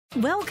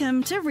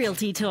Welcome to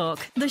Realty Talk,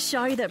 the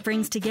show that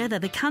brings together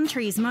the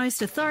country's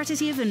most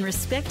authoritative and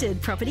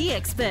respected property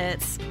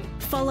experts.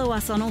 Follow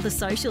us on all the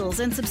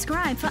socials and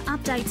subscribe for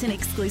updates and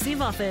exclusive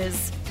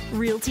offers.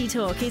 Realty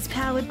Talk is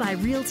powered by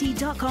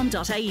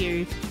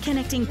realty.com.au,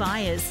 connecting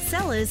buyers,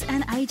 sellers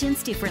and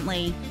agents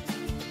differently.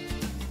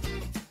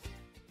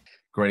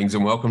 Greetings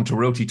and welcome to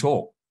Realty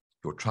Talk,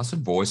 your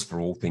trusted voice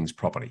for all things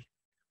property,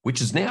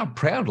 which is now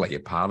proudly a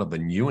part of the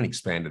new and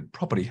expanded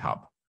Property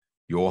Hub,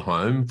 your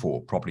home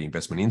for property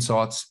investment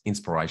insights,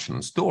 inspiration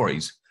and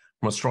stories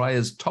from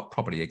Australia's top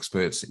property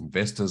experts,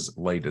 investors,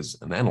 leaders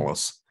and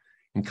analysts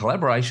in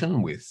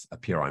collaboration with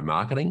Apiro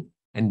Marketing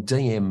and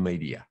DM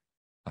Media,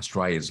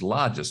 Australia's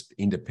largest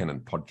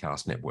independent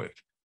podcast network.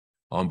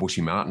 I'm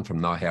Bushy Martin from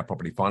Know How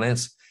Property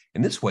Finance,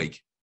 and this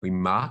week we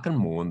mark and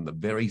mourn the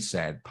very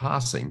sad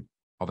passing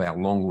of our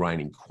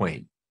long-reigning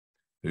Queen,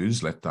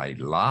 who's left a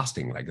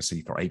lasting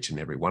legacy for each and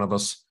every one of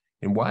us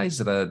in ways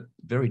that are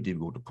very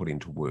difficult to put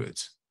into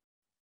words.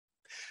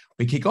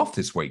 We kick off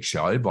this week's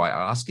show by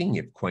asking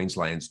if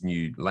Queensland's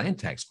new land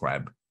tax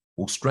grab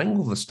will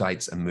strangle the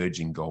state's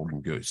emerging golden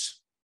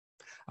goose.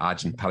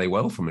 Arjun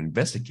Paliwal from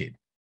InvestorKit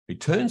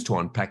returns to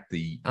unpack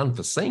the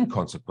unforeseen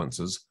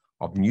consequences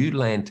of new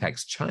land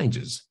tax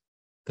changes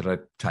that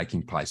are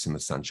taking place in the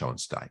Sunshine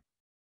State.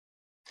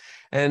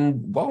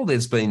 And while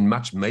there's been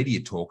much media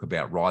talk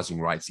about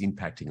rising rates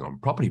impacting on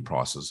property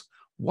prices,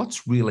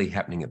 what's really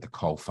happening at the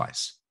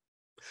coalface?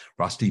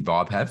 Rusty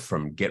Vibhav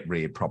from Get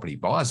Rare Property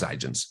Buyers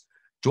Agents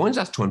joins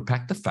us to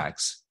unpack the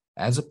facts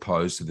as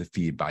opposed to the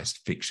fear-based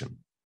fiction.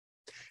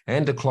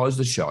 And to close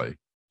the show,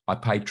 I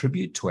pay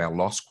tribute to our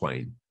lost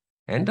Queen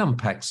and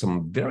unpack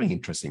some very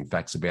interesting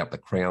facts about the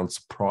Crown's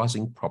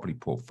surprising property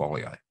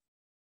portfolio.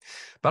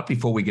 But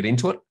before we get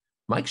into it,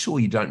 make sure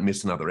you don't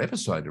miss another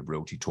episode of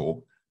Realty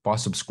Talk by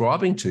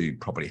subscribing to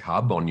Property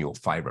Hub on your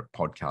favourite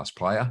podcast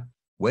player,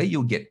 where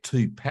you'll get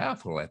 2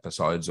 powerful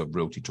episodes of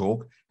Realty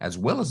Talk, as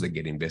well as the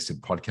Get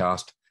Invested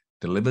podcast,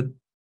 delivered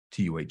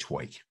to you each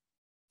week.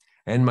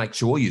 And make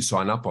sure you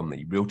sign up on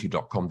the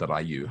realty.com.au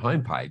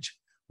homepage,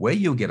 where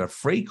you'll get a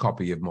free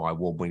copy of my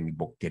award-winning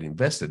book, Get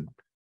Invested,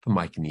 for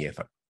making the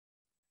effort.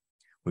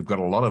 We've got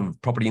a lot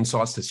of property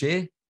insights to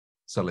share,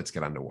 so let's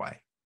get underway.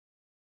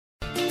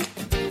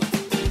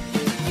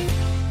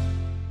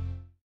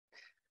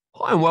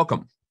 Hi and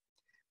welcome.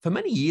 For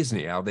many years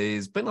now,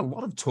 there's been a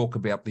lot of talk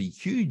about the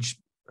huge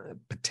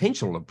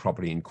potential of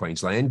property in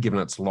Queensland, given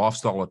its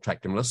lifestyle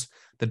attractiveness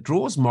that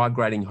draws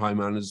migrating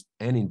homeowners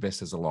and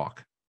investors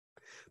alike.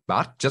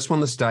 But just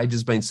when the stage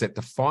has been set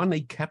to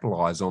finally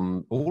capitalise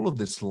on all of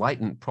this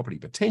latent property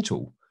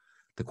potential,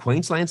 the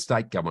Queensland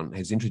State Government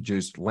has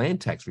introduced land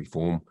tax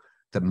reform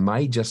that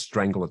may just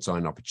strangle its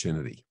own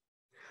opportunity.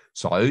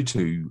 So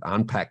to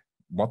unpack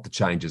what the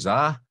changes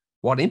are,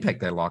 what impact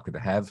they're likely to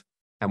have,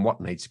 and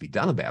what needs to be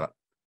done about it,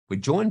 we're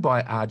joined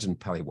by Arjun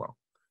Paliwal,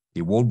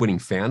 the award-winning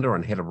founder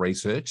and head of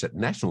research at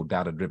national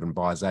data-driven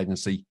buyers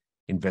agency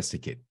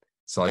InvestorKit.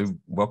 So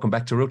welcome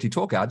back to Realty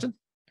Talk, Arjun.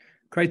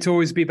 Great to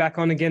always be back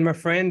on again, my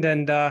friend,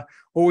 and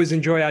always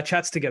enjoy our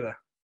chats together.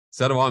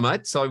 So do I,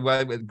 mate. So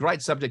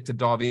great subject to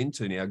dive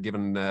into now,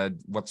 given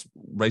what's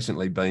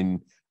recently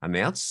been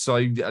announced. So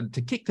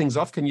to kick things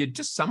off, can you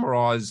just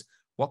summarise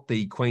what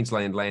the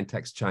Queensland land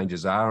tax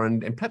changes are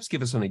and perhaps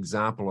give us an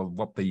example of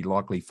what the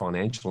likely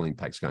financial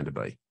impact's going to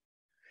be?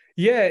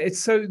 Yeah, it's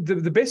so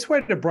the best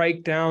way to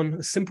break down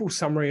a simple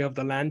summary of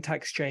the land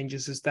tax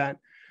changes is that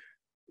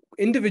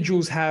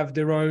individuals have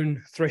their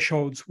own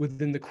thresholds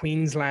within the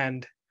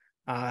Queensland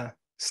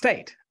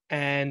state.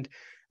 And,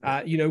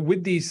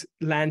 with these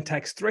land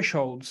tax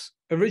thresholds,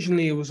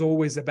 originally it was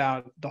always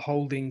about the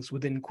holdings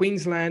within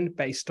Queensland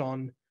based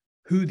on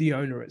who the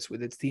owner is,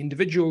 whether it's the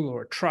individual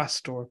or a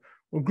trust or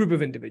a group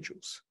of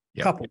individuals,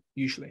 couple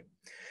usually.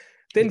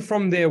 Then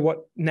from there,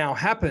 what now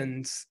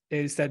happens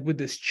is that with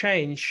this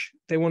change,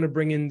 they want to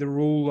bring in the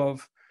rule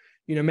of,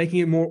 making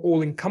it more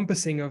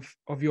all-encompassing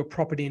of your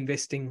property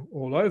investing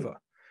all over.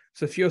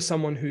 So if you're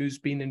someone who's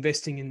been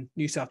investing in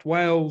New South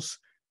Wales,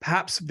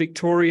 perhaps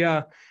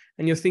Victoria,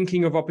 and you're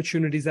thinking of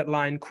opportunities that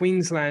lie in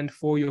Queensland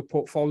for your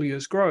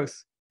portfolio's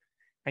growth,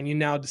 and you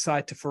now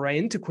decide to foray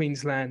into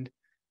Queensland,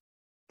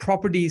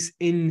 properties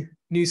in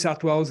New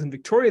South Wales and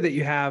Victoria that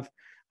you have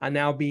are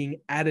now being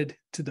added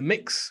to the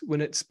mix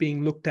when it's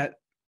being looked at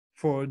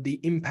for the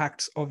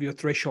impacts of your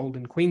threshold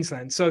in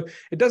Queensland. So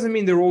it doesn't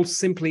mean they're all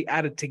simply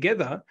added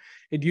together.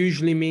 It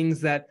usually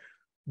means that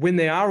when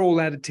they are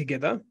all added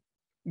together,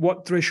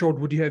 what threshold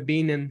would you have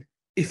been in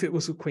if it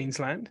was a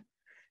Queensland?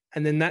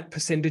 And then that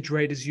percentage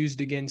rate is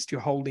used against your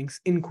holdings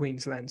in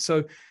Queensland.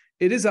 So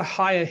it is a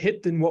higher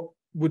hit than what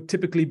would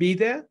typically be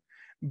there,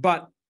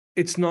 but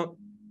it's not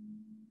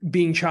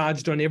being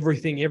charged on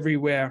everything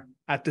everywhere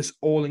at this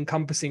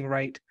all-encompassing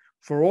rate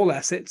for all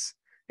assets.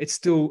 It's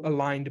still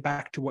aligned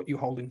back to what you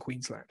hold in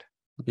Queensland.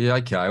 Yeah,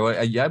 okay. Well,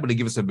 are you able to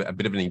give us a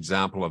bit of an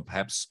example of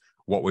perhaps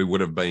what we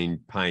would have been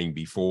paying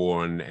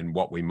before and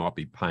what we might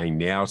be paying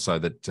now so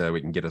that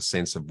we can get a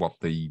sense of what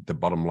the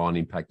bottom line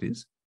impact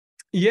is?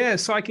 Yeah,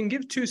 so I can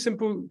give two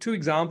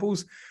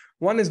examples.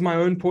 One is my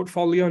own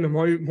portfolio in a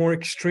more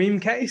extreme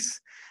case.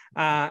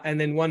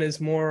 And then one is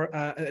more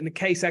in a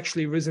case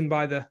actually risen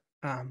by the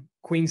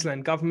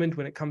Queensland government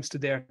when it comes to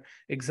their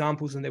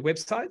examples and their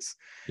websites.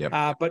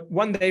 Yep. But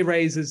one they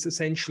raise is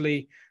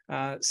essentially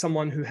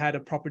someone who had a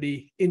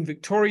property in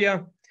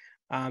Victoria,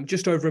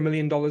 just over $1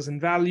 million in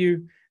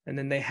value. And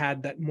then they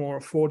had that more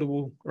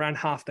affordable, around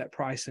half that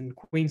price in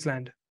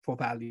Queensland for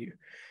value. Yep.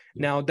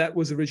 Now, that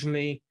was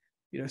originally,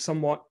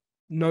 somewhat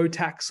no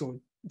tax or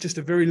just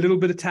a very little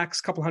bit of tax,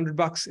 a couple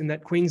 $100 in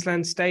that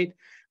Queensland state.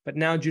 But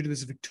now, due to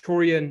this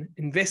Victorian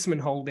investment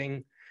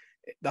holding,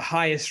 the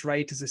highest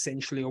rate is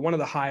essentially, or one of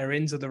the higher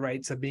ends of the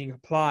rates are being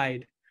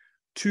applied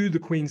to the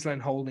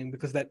Queensland holding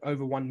because that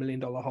over $1 million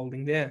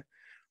holding there.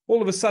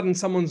 All of a sudden,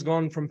 someone's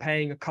gone from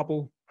paying a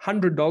couple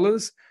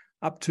 $100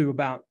 up to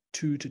about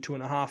 $2,000 to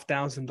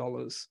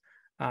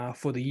 $2,500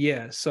 for the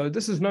year. So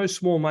this is no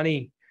small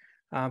money.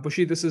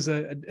 Bushy, this is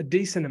a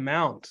decent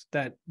amount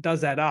that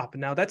does add up.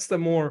 Now, that's the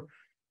more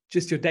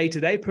just your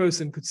day-to-day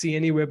person could see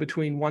anywhere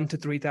between $1,000 to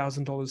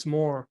 $3,000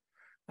 more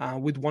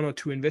with one or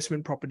two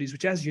investment properties,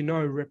 which, as you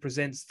know,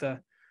 represents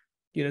the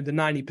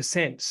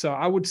 90%. So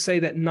I would say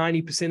that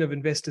 90% of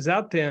investors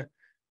out there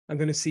are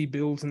going to see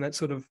bills in that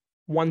sort of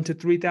 $1,000 to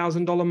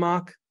 $3,000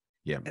 mark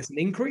as an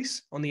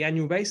increase on the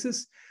annual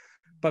basis.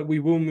 But we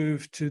will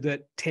move to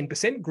that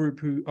 10%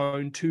 group who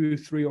own 2,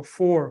 3, or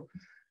 4,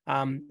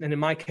 and in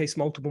my case,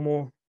 multiple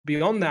more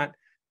beyond that.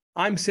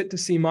 I'm set to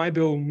see my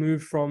bill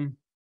move from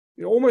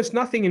almost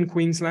nothing in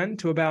Queensland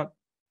to about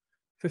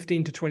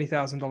 $15,000 to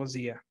 $20,000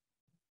 a year.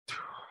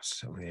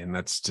 So, and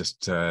that's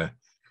just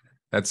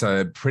that's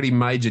a pretty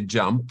major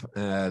jump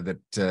that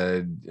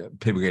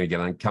people are going to get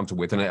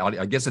uncomfortable with. And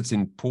I guess it's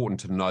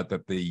important to note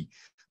that the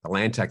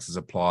land taxes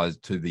applies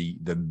to the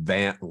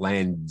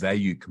land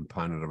value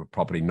component of a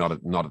property,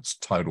 not its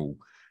total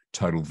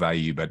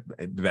value. But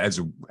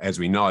as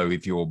we know,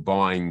 if you're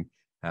buying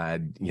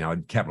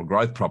capital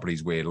growth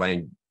properties where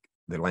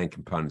the land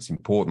component is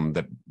important,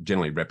 that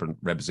generally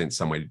represents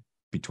somewhere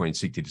between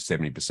 60 to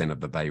 70% of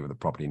the value of the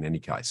property in any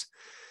case.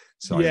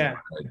 So yeah,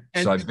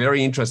 so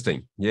very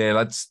interesting. Yeah,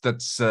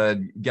 that's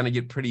going to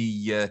get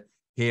pretty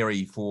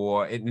hairy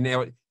for it.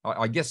 Now,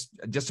 I guess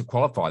just to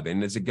qualify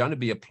then, is it going to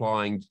be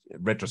applying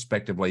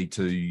retrospectively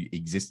to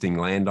existing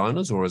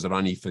landowners, or is it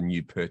only for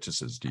new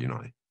purchases? Do you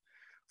know?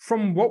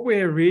 From what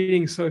we're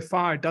reading so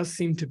far, it does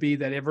seem to be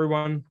that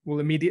everyone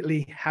will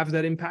immediately have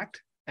that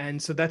impact. And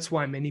so that's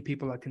why many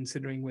people are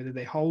considering whether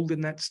they hold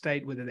in that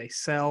state, whether they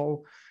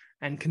sell,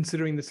 and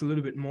considering this a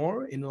little bit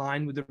more in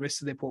line with the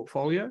rest of their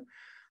portfolio.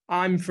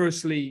 I'm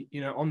firstly,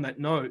 on that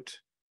note,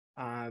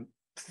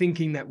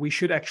 thinking that we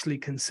should actually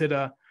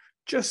consider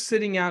just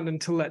sitting out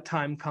until that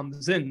time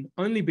comes in,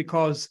 only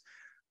because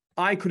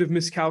I could have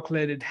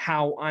miscalculated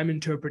how I'm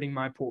interpreting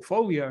my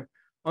portfolio,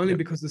 only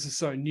because this is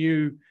so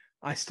new.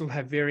 I still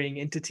have varying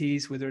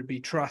entities, whether it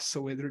be trusts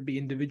or whether it be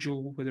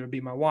individual, whether it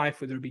be my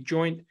wife, whether it be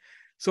joint.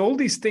 So all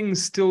these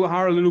things still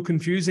are a little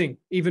confusing,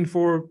 even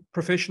for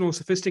professional,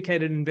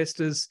 sophisticated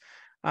investors,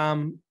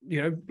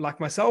 like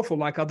myself or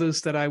like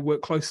others that I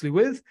work closely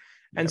with.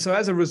 And so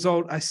as a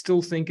result, I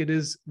still think it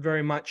is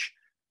very much,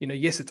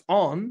 yes, it's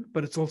on,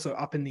 but it's also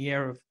up in the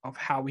air of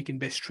how we can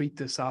best treat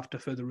this after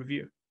further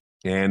review.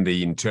 And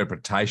the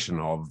interpretation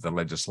of the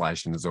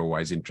legislation is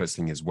always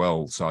interesting as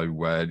well. So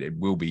it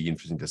will be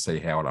interesting to see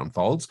how it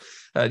unfolds.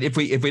 If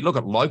we look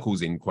at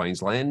locals in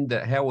Queensland,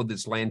 how would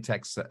this land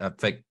tax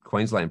affect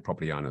Queensland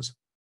property owners?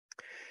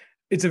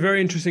 It's a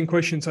very interesting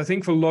question. So I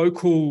think for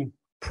local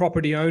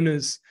property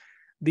owners,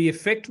 the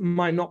effect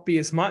might not be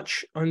as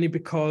much, only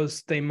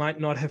because they might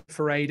not have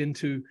forayed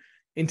into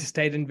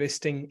interstate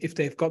investing if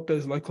they've got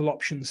those local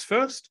options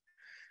first.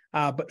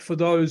 But for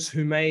those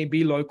who may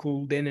be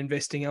local, then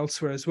investing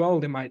elsewhere as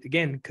well, they might,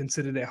 again,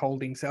 consider their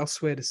holdings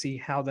elsewhere to see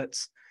how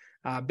that's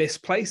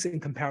best placed in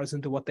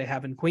comparison to what they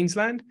have in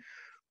Queensland.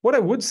 What I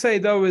would say,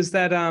 though, is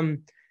that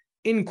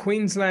in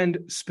Queensland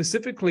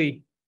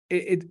specifically,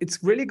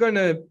 it's really going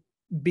to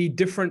be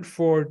different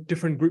for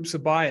different groups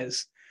of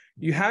buyers.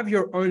 You have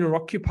your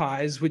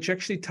owner-occupiers, which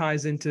actually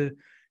ties into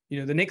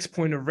the next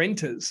point of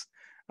renters.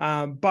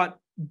 But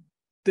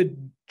the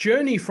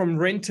journey from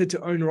renter to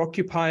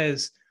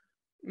owner-occupiers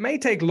may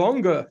take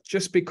longer,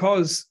 just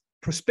because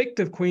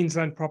prospective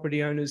Queensland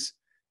property owners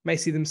may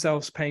see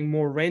themselves paying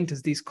more rent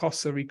as these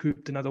costs are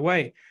recouped another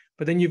way.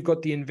 But then you've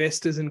got the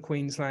investors in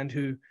Queensland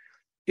who,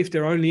 if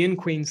they're only in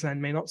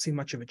Queensland, may not see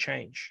much of a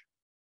change.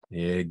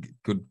 Yeah,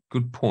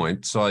 good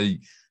point. So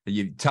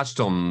you touched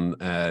on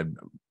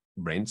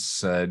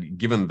rents.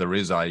 Given there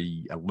is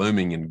a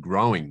looming and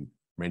growing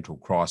rental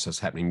crisis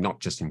happening not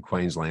just in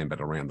Queensland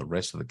but around the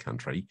rest of the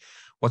country,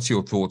 what's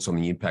your thoughts on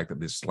the impact that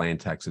this land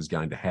tax is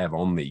going to have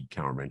on the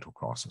current rental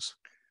crisis?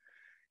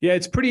 Yeah,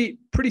 it's pretty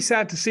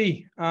sad to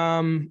see.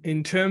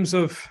 In terms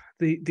of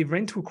the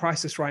rental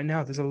crisis right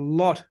now, there's a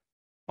lot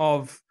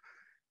of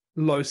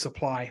low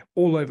supply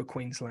all over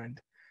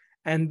Queensland.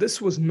 And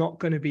this was not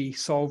going to be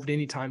solved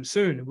anytime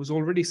soon. It was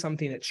already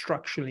something that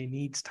structurally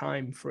needs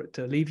time for it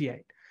to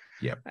alleviate.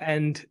 Yep.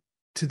 And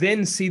to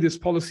then see this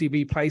policy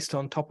be placed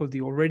on top of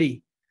the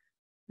already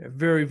a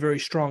very, very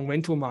strong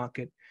rental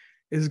market,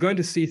 is going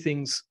to see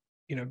things,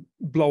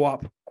 blow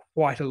up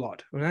quite a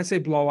lot. When I say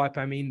blow up,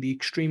 I mean the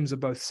extremes of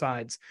both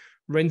sides.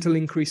 Rental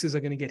increases are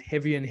going to get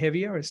heavier and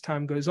heavier as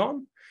time goes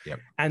on. Yep.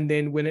 And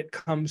then when it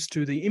comes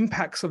to the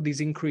impacts of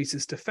these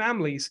increases to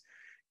families,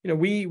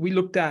 we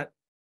looked at,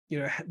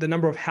 the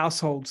number of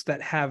households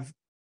that have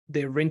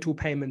their rental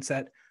payments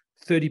at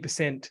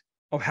 30%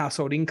 of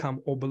household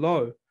income or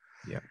below.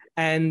 Yeah.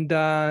 And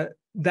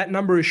that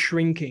number is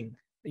shrinking.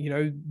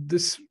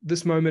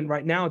 This moment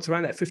right now, it's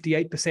around that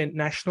 58%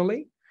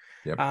 nationally.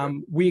 Yep.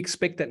 We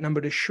expect that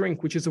number to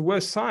shrink, which is a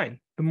worse sign.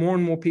 The more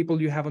and more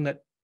people you have on that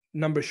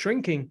number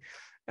shrinking,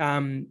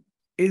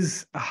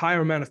 is a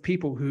higher amount of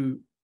people who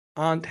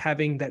aren't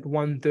having that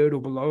 1/3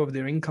 or below of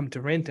their income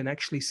to rent, and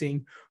actually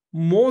seeing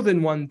more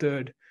than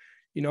 1/3,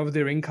 of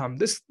their income.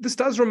 This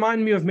does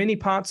remind me of many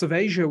parts of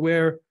Asia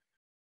where,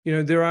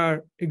 there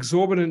are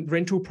exorbitant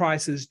rental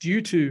prices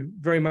due to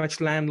very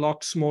much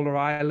landlocked smaller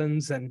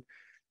islands, and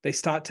they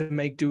start to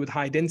make do with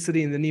high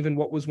density. And then even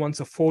what was once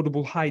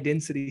affordable high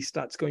density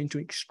starts going to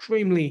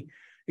extremely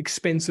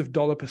expensive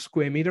dollar per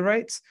square meter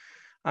rates.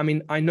 I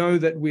mean, I know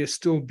that we're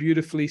still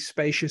beautifully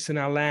spacious in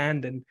our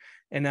land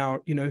and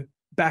our,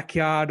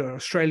 backyard or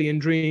Australian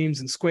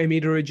dreams and square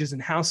meterage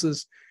and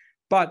houses,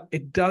 but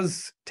it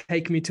does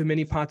take me to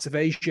many parts of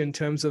Asia in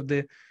terms of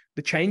the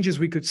changes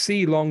we could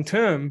see long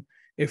term.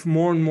 If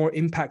more and more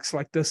impacts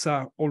like this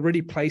are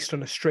already placed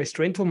on a stressed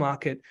rental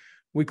market,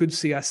 we could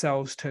see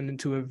ourselves turn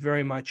into a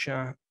very much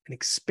an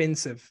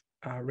expensive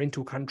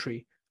rental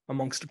country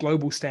amongst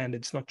global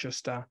standards, not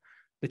just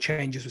the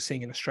changes we're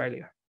seeing in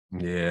Australia.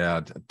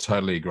 Yeah, I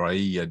totally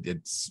agree.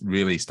 It's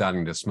really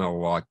starting to smell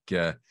like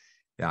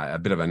a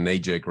bit of a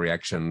knee-jerk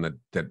reaction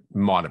that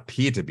might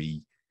appear to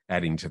be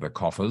adding to the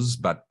coffers,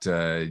 but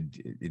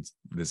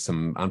there's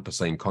some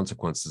unforeseen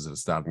consequences that are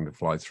starting to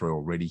flow through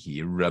already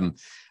here.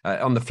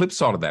 On the flip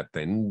side of that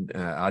then,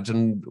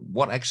 Arjun,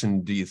 what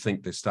action do you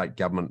think the state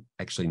government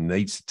actually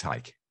needs to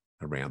take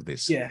around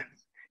this? Yeah.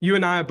 You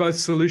and I are both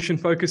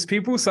solution-focused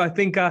people, so I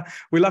think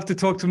we love to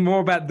talk more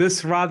about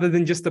this rather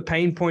than just the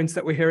pain points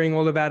that we're hearing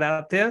all about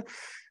out there.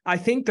 I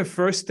think the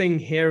first thing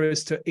here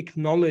is to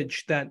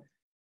acknowledge that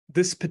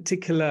this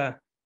particular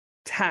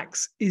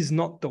tax is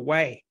not the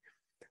way.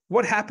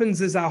 What happens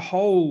is our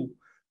whole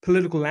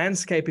political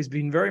landscape has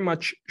been very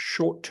much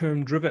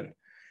short-term driven.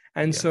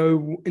 And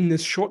so in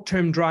this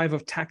short-term drive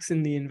of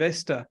taxing the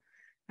investor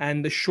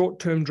and the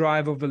short-term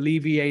drive of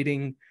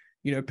alleviating,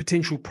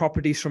 potential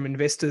properties from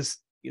investors,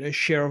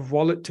 share of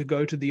wallet to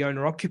go to the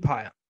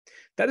owner-occupier,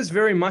 that is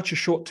very much a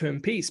short-term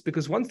piece,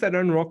 because once that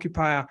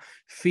owner-occupier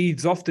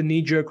feeds off the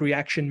knee-jerk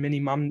reaction many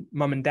mum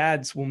and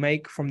dads will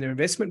make from their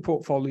investment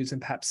portfolios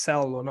and perhaps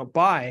sell or not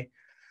buy,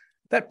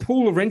 that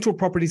pool of rental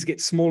properties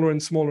gets smaller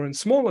and smaller and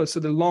smaller. So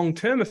the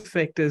long-term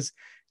effect is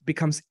it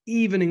becomes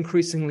even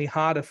increasingly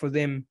harder for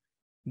them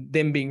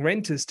being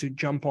renters to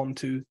jump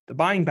onto the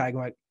buying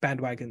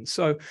bandwagon.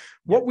 So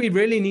what we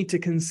really need to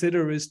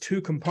consider is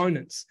two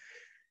components.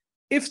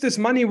 If this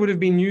money would have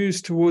been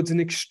used towards an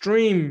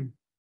extreme,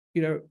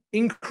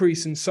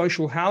 increase in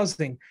social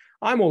housing,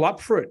 I'm all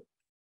up for it.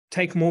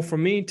 Take more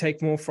from me,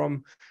 take more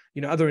from,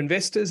 other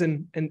investors,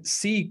 and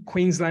see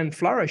Queensland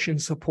flourish in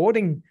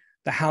supporting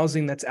the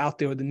housing that's out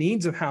there, or the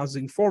needs of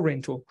housing for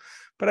rental.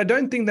 But I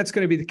don't think that's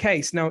going to be the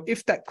case. Now,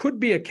 if that could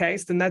be a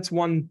case, then that's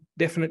one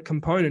definite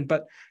component,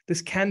 but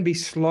this can be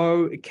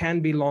slow, it can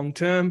be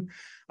long-term.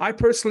 I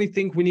personally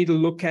think we need to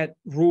look at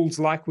rules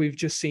like we've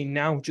just seen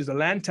now, which is a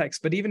land tax,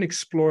 but even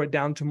explore it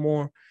down to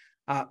more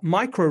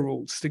micro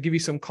rules. To give you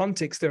some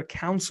context, there are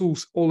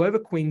councils all over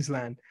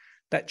Queensland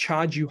that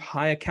charge you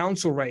higher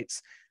council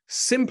rates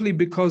simply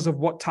because of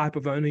what type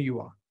of owner you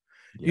are.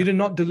 Yeah. You did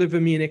not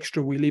deliver me an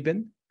extra wheelie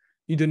bin.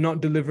 You did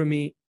not deliver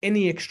me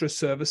any extra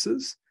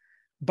services.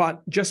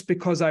 But just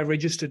because I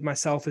registered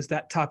myself as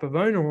that type of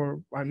owner,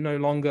 or I'm no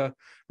longer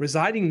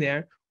residing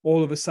there,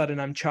 all of a sudden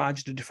I'm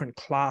charged a different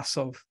class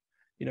of,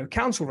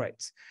 council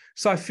rates.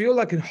 So I feel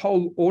like a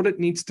whole audit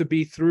needs to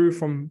be through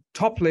from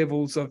top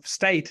levels of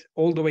state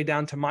all the way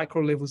down to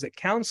micro levels at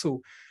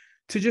council,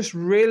 to just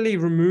really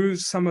remove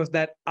some of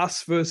that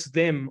us versus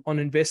them on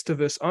investor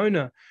versus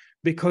owner,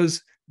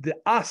 because the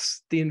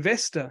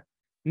investor,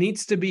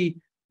 needs to be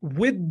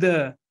with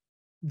the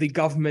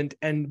government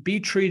and be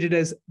treated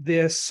as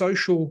their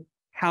social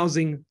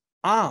housing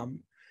arm,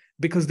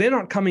 because they're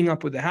not coming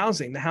up with the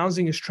housing. The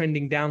housing is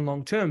trending down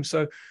long term.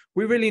 So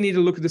we really need to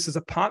look at this as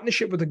a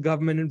partnership with the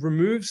government and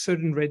remove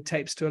certain red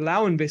tapes to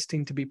allow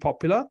investing to be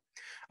popular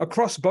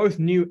across both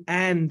new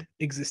and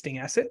existing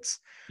assets.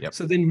 Yep.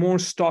 So then more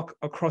stock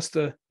across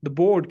the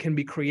board can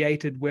be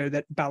created where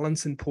that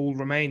balance and pool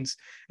remains.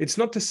 It's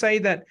not to say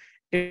that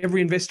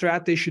every investor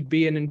out there should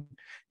be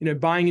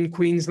buying in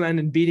Queensland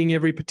and beating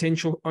every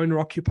potential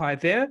owner-occupier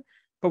there,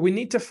 but we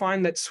need to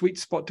find that sweet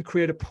spot to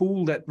create a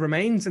pool that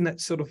remains in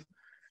that sort of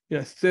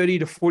 30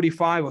 to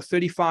 45 or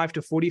 35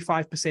 to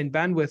 45%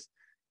 bandwidth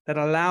that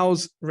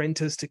allows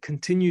renters to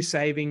continue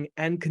saving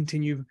and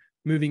continue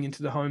moving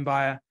into the home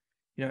buyer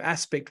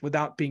aspect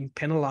without being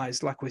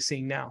penalized like we're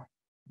seeing now.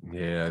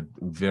 Yeah,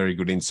 very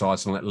good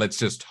insights. And let's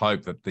just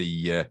hope that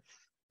the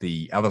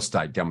other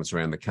state governments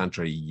around the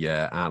country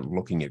aren't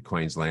looking at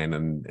Queensland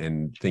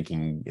and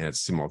thinking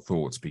similar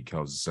thoughts,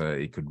 because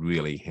it could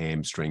really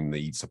hamstring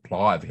the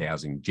supply of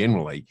housing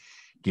generally,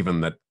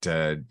 given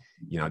that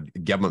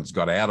governments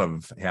got out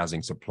of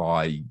housing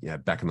supply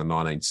back in the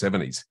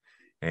 1970s,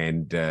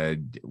 and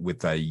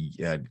with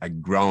a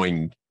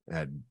growing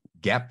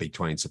gap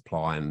between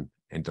supply and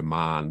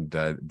demand,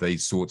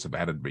 these sorts of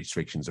added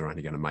restrictions are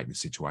only going to make the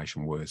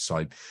situation worse.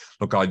 So,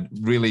 look, I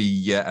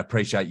really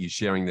appreciate you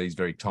sharing these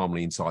very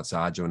timely insights,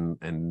 Arjun,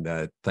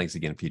 and thanks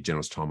again for your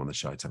generous time on the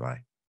show today.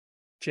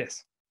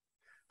 Cheers.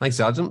 Thanks,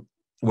 Arjun.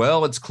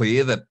 Well, it's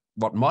clear that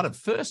what might at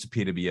first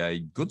appear to be a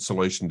good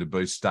solution to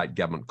boost state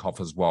government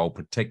coffers while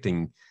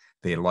protecting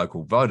their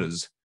local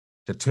voters,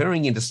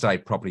 deterring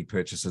interstate property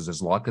purchases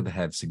is likely to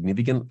have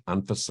significant,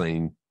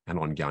 unforeseen and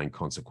ongoing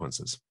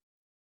consequences.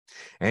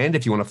 And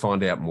if you want to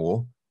find out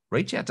more,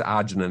 reach out to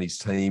Arjun and his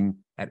team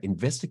at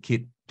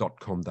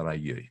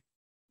investorkit.com.au.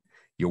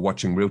 You're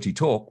watching Realty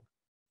Talk,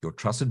 your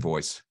trusted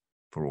voice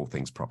for all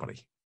things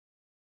property.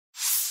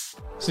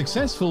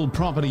 Successful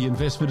property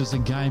investment is a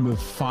game of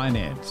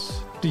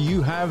finance. Do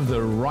you have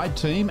the right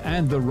team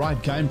and the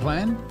right game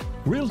plan?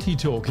 Realty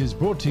Talk is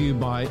brought to you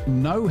by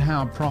Know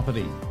How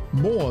Property.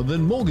 More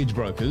than mortgage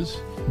brokers,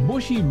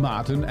 Bushy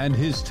Martin and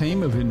his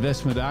team of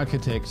investment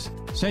architects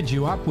set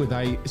you up with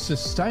a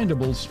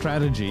sustainable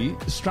strategy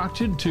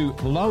structured to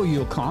lower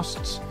your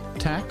costs,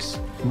 tax,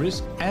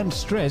 risk and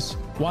stress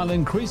while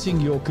increasing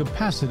your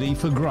capacity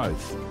for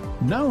growth.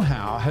 Know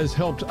How has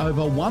helped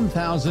over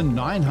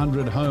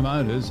 1,900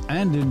 homeowners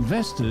and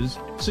investors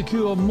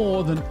secure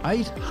more than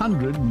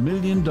 $800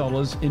 million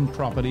in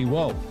property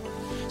wealth.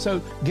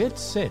 So get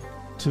set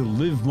to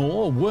live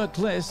more, work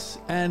less,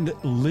 and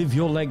live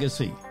your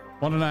legacy.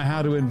 Want to know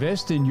how to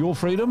invest in your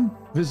freedom?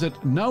 Visit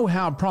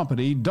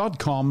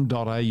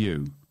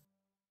knowhowproperty.com.au.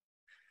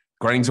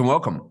 Greetings and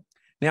welcome.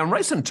 Now, in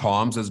recent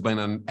times, there's been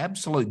an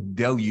absolute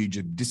deluge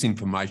of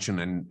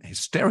disinformation and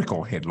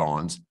hysterical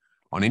headlines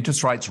on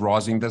interest rates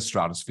rising to the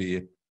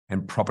stratosphere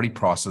and property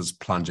prices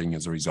plunging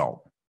as a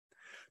result.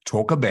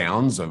 Talk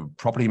abounds of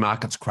property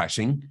markets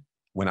crashing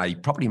when a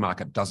property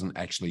market doesn't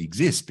actually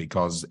exist,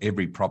 because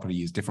every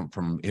property is different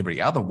from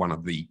every other one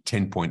of the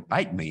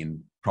 10.8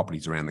 million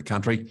properties around the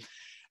country,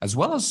 as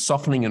well as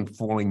softening and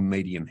falling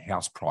median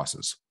house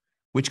prices,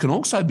 which can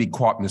also be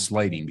quite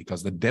misleading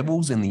because the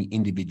devil's in the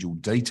individual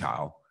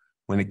detail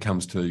when it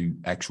comes to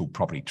actual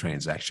property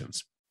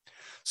transactions.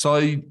 So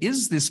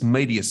is this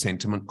media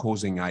sentiment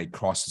causing a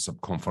crisis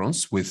of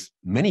confidence, with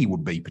many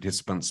would-be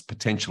participants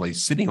potentially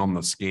sitting on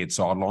the scared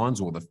sidelines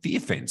or the fear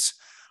fence,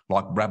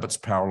 like rabbits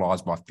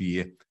paralysed by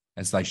fear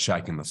as they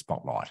shake in the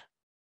spotlight?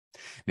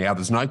 Now,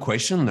 there's no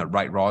question that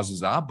rate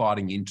rises are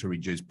biting into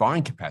reduced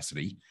buying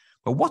capacity,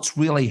 but what's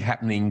really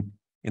happening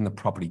in the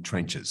property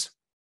trenches?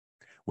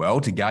 Well,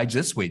 to gauge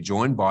this, we're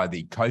joined by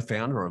the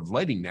co-founder of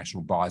leading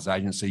national buyers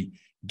agency,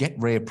 Get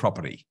Rare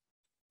Property,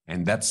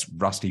 and that's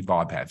Rusty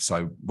Vibhav.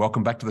 So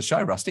welcome back to the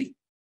show, Rusty.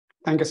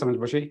 Thank you so much,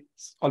 Bushy.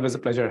 It's always a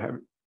pleasure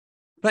having.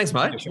 Thanks,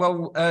 mate.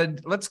 Well,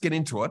 let's get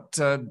into it.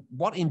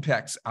 What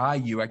impacts are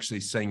you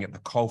actually seeing at the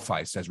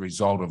coalface as a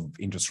result of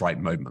interest rate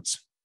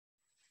movements?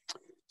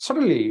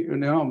 Certainly,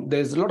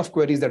 there's a lot of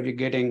queries that we're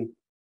getting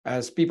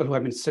as people who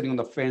have been sitting on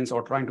the fence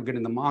or trying to get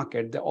in the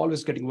market. They're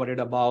always getting worried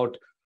about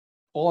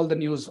all the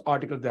news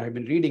articles they have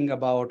been reading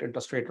about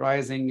interest rate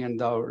rising and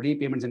the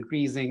repayments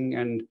increasing,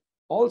 and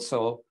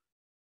also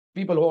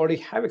people who already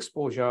have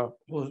exposure,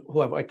 who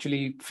have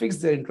actually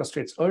fixed their interest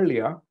rates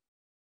earlier.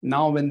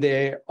 Now, when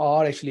they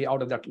are actually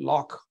out of that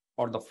lock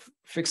or the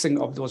fixing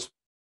of those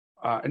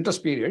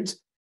interest periods,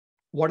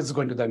 what is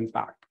going to the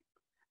impact?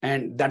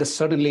 And that is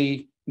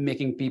certainly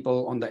making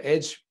people on the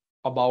edge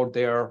about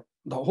the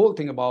whole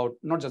thing about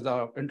not just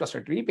the interest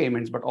rate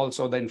repayments, but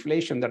also the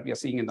inflation that we are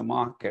seeing in the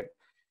market.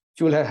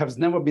 Fuel has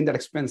never been that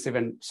expensive,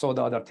 and so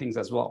the other things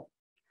as well.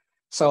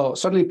 So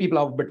certainly people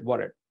are a bit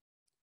worried.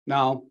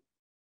 Now,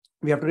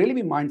 we have to really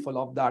be mindful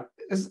of that.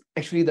 Is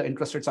actually the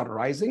interest rates are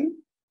rising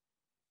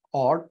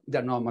or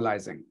they're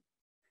normalizing?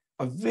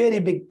 A very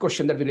big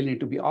question that we really need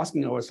to be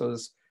asking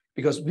ourselves,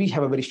 because we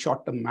have a very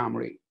short-term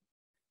memory.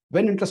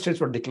 When interest rates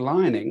were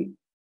declining,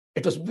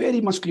 it was very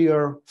much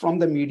clear from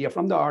the media,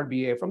 from the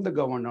RBA, from the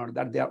governor,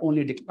 that they are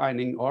only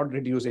declining or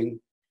reducing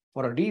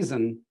for a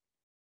reason,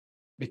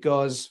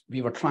 because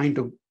we were trying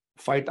to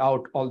fight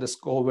out all this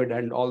COVID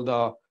and all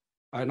the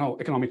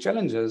economic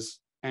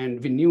challenges,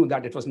 and we knew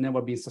that it was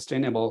never being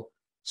sustainable.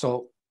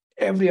 So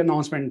every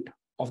announcement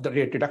of the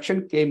rate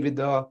reduction came with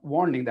the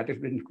warning that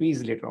it will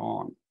increase later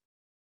on.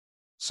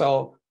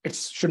 So it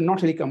should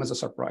not really come as a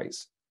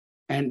surprise.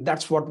 And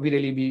that's what we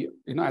really be,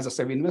 as a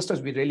savvy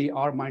investors, we really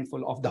are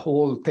mindful of the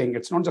whole thing.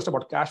 It's not just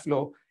about cash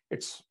flow.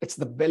 It's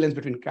the balance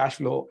between cash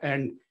flow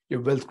and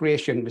your wealth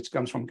creation, which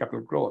comes from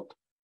capital growth.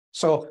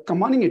 So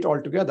combining it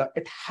all together,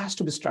 it has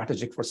to be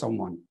strategic for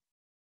someone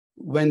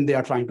when they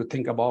are trying to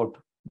think about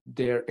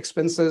their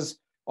expenses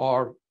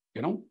or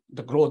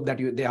the growth that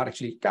they are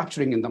actually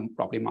capturing in the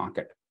property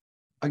market.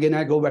 Again,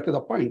 I go back to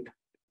the point.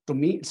 to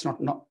me,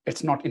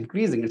 it's not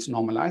increasing, it's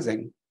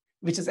normalizing,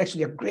 which is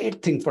actually a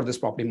great thing for this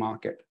property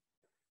market.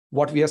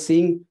 What we are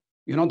seeing,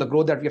 the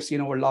growth that we have seen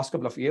over the last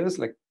couple of years,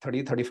 like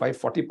 30, 35,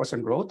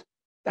 40% growth,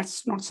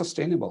 that's not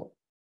sustainable.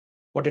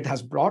 What it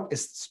has brought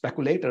is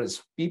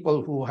speculators,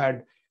 people who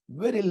had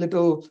very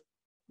little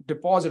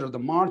deposit of the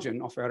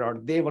margin of error.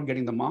 They were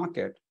getting the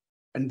market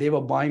and they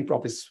were buying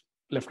properties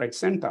left, right,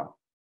 center.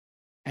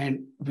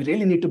 And we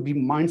really need to be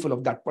mindful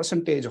of that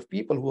percentage of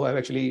people who have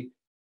actually,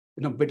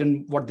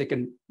 bitten what they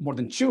can more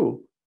than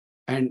chew.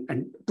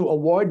 And to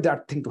avoid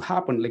that thing to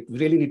happen, like we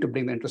really need to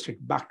bring the interest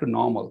rate back to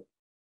normal.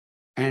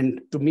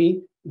 And to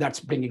me, that's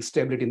bringing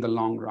stability in the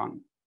long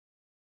run.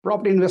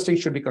 Property investing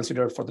should be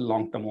considered for the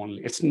long term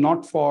only. It's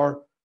not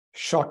for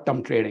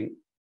short-term trading.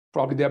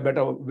 Probably there are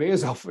better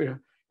ways of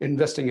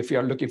investing if you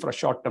are looking for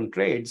short-term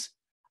trades,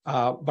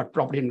 but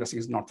property investing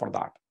is not for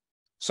that.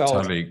 So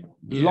totally,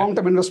 yeah.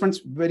 Long-term investments,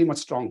 very much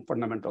strong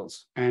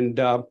fundamentals. And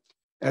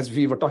as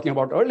we were talking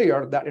about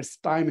earlier, that it's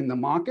time in the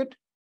market,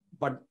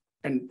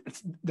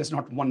 there's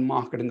not one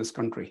market in this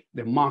country.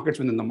 There are markets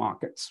within the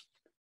markets.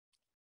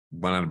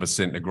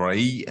 100%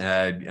 agree.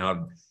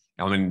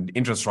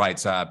 Interest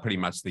rates are pretty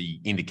much the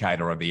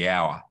indicator of the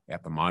hour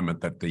at the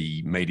moment that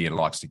the media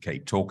likes to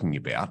keep talking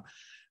about.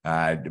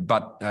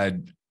 But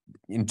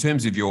in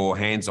terms of your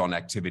hands-on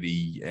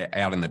activity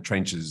out in the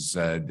trenches,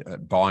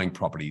 buying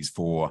properties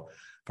for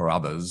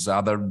others,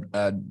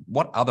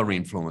 what other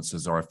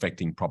influences are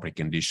affecting property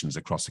conditions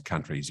across the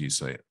country as you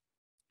see it?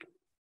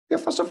 Yeah,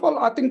 first of all,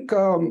 I think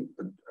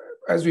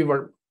as we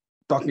were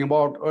talking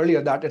about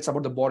earlier, that it's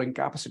about the borrowing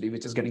capacity,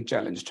 which is getting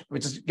challenged,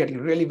 which is getting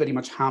really very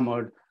much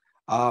hammered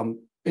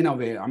in a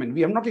way.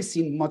 We have not really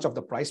seen much of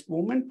the price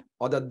movement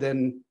other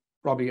than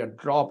probably a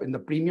drop in the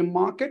premium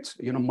markets,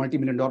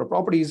 multi-million-dollar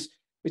properties,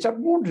 which are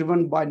more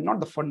driven by not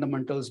the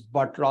fundamentals,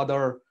 but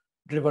rather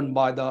driven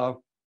by the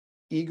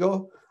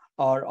ego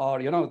or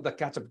the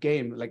catch-up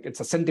game. Like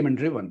it's a sentiment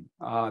driven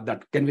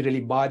that can we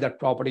really buy that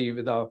property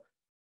with a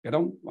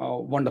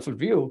wonderful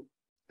view.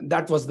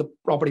 That was the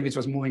property which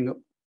was moving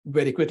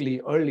very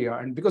quickly earlier.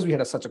 And because we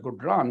had such a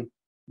good run,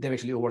 they've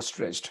actually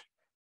overstretched.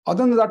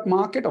 Other than that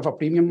market of a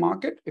premium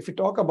market, if you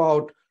talk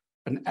about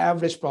an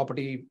average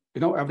property,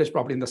 average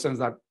property in the sense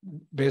that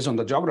based on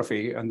the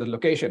geography and the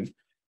location,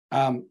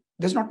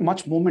 there's not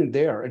much movement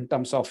there in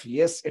terms of,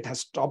 yes, it has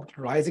stopped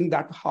rising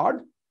that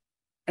hard.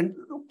 And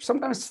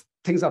sometimes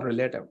things are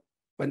relative.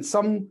 When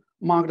some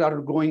markets are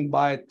going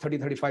by 30,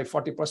 35,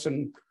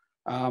 40%,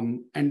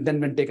 and then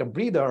when take a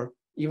breather,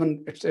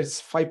 even if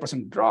it's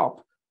 5%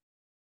 drop,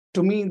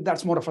 to me,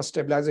 that's more of a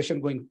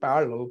stabilization going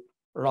parallel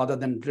rather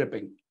than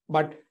dripping.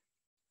 But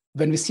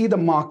when we see the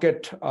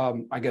market,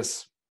 I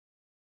guess,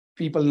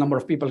 number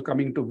of people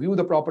coming to view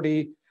the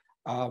property,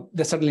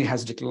 there certainly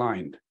has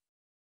declined.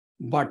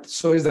 But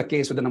so is the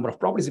case with the number of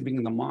properties being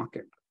in the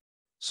market.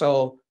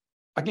 So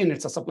again,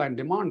 it's a supply and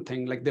demand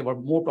thing. Like there were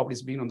more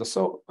properties being on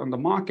the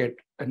market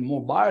and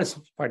more buyers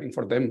fighting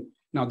for them.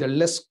 Now there are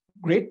less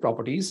great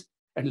properties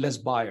and less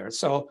buyers.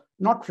 So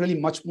not really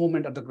much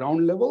movement at the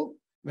ground level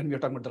when we are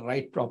talking about the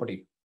right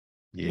property.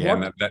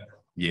 Yeah,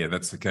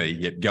 that's the key.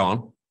 Yeah, go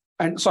on.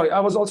 And sorry, I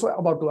was also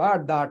about to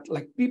add that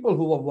like people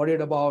who were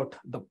worried about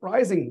the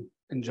pricing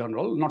in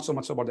general, not so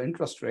much about the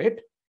interest rate,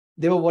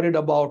 they were worried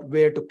about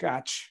where to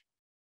catch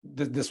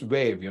this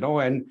wave,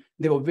 and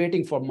they were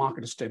waiting for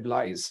market to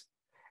stabilize.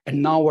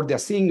 And now what they're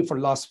seeing for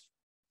the last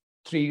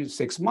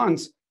 3-6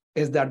 months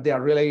is that they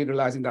are really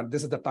realizing that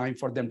this is the time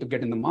for them to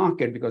get in the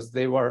market because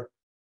they were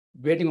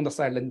waiting on the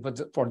sideline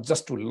for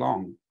just too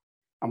long.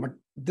 But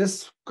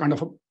this kind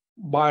of a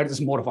buyer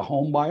is more of a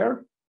home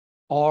buyer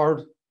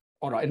or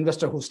an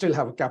investor who still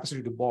have a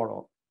capacity to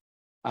borrow.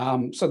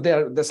 So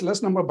there's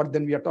less number, but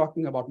then we are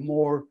talking about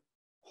more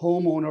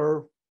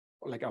homeowner,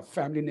 like a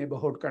family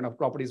neighborhood kind of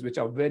properties, which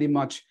are very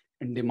much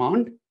in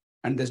demand,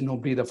 and there's no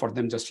breather for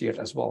them just yet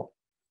as well.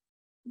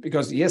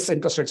 Because yes,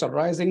 interest rates are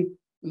rising.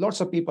 Lots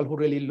of people who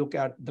really look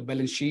at the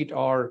balance sheet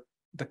or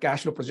the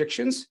cash flow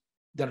projections,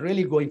 they're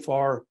really going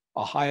for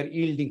a higher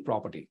yielding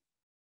property,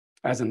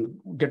 as in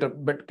get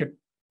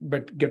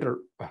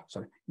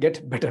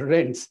better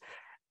rents.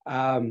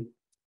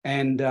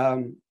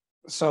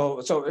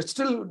 So it's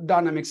still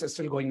dynamics is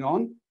still going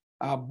on.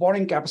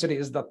 Borrowing capacity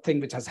is the thing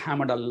which has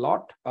hammered a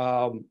lot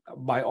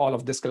by all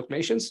of these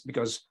calculations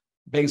because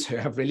banks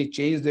have really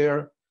changed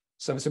their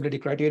serviceability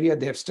criteria.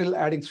 They're still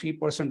adding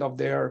 3% of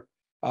their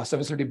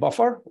serviceability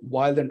buffer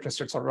while the interest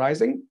rates are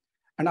rising.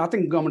 And I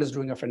think government is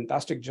doing a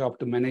fantastic job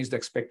to manage the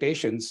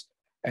expectations.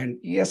 And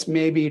yes,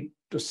 maybe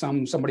to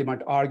somebody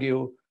might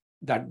argue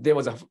that there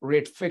was a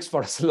rate fix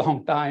for a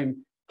long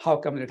time. How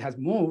come it has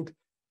moved?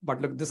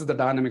 But look, this is the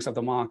dynamics of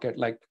the market.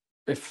 Like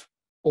if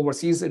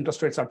overseas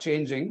interest rates are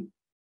changing,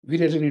 we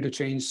really need to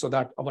change so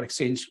that our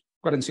exchange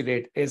currency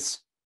rate is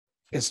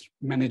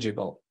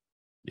manageable.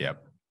 Yeah.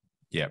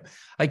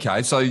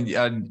 Okay, so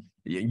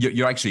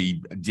you're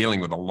actually dealing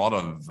with a lot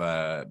of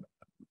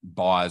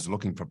buyers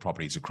looking for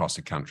properties across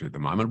the country at the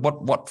moment.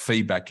 What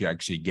feedback are you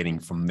actually getting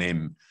from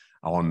them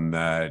on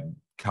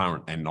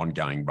current and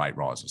ongoing rate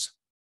rises?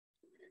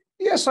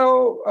 Yeah,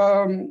 so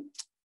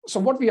So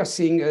what we are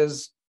seeing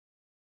is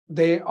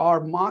there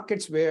are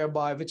markets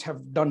which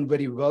have done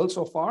very well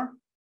so far.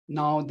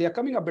 Now they are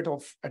coming a bit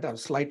off at a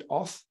slight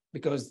off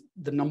because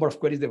the number of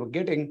queries they were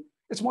getting,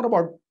 it's more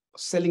about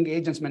selling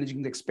agents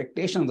managing the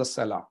expectation of the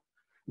seller.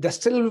 They're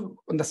still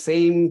on the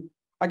same,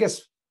 I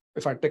guess,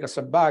 if I take a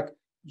step back,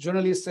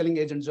 generally selling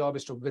agent job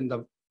is to win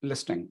the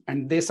listing,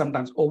 and they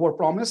sometimes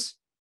overpromise.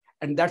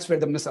 And that's where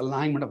the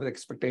misalignment of the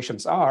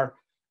expectations are.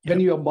 When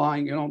you are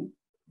buying,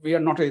 we are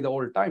not really the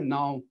old time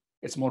now,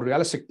 it's more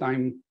realistic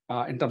time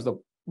in terms of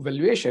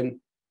valuation.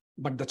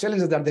 But the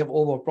challenge is that they've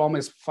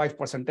overpromised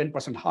 5%,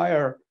 10%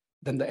 higher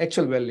than the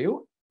actual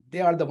value. They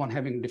are the one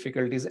having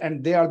difficulties,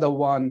 and they are the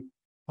one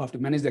who have to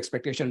manage the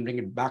expectation and bring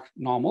it back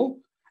normal.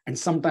 And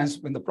sometimes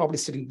when the property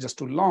is sitting just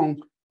too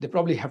long, they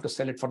probably have to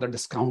sell it for the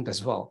discount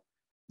as well.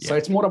 So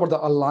it's more about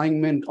the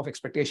alignment of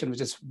expectation,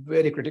 which is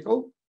very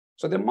critical.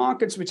 So the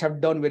markets which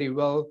have done very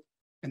well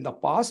in the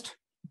past,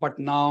 but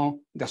now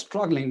they're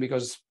struggling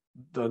because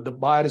the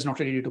buyer is not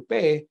ready to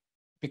pay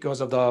because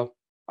of the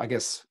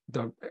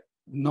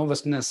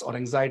nervousness or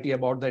anxiety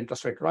about the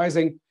interest rate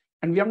rising.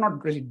 And we are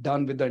not really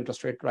done with the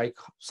interest rate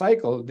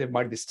cycle. There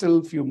might be still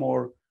a few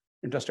more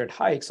interest rate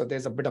hikes. So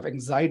there's a bit of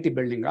anxiety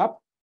building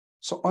up.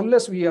 So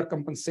unless we are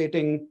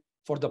compensating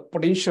for the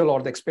potential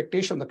or the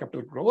expectation of the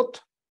capital growth,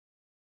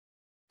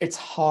 it's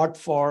hard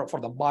for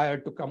the buyer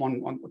to come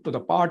on to the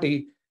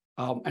party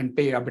and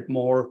pay a bit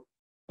more,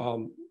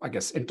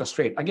 interest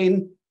rate.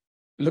 Again,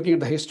 looking at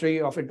the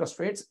history of interest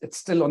rates, it's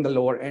still on the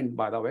lower end,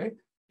 by the way.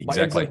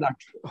 Exactly.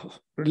 But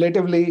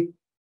relatively,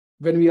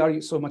 when we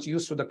are so much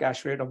used to the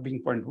cash rate of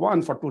being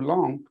 0.1 for too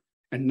long,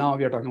 and now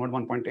we are talking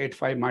about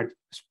 1.85, might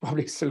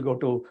probably still go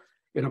to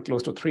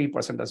close to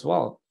 3% as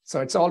well.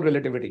 So it's all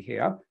relativity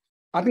here.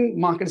 I think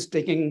market is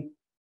taking,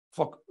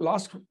 for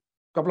last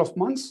couple of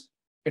months,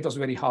 it was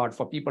very hard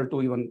for people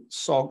to even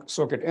soak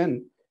it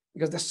in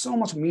because there's so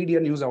much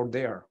media news out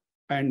there.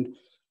 And,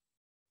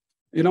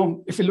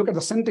 if you look at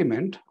the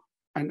sentiment,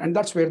 and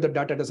that's where the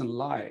data doesn't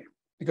lie.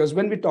 Because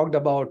when we talked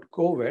about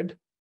COVID,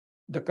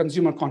 the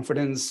consumer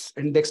confidence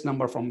index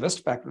number from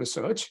Westpac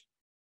research,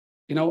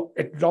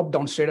 it dropped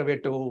down straight away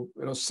to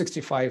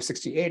 65,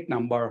 68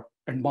 number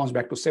and bounced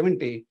back to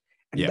 70.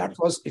 And that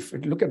was, if you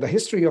look at the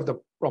history of the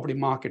property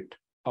market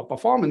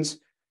performance,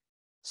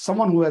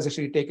 someone who has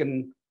actually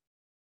taken,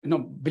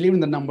 believe in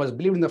the numbers,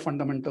 believe in the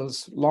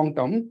fundamentals long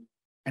term,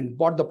 and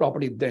bought the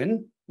property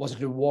then was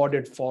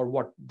rewarded for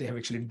what they have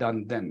actually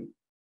done then.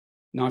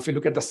 Now, if you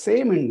look at the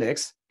same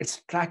index,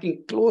 it's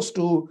tracking close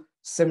to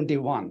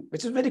 71,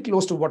 which is very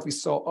close to what we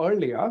saw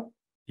earlier,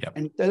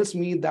 and tells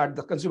me that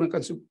the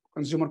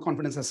consumer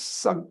confidence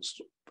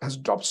has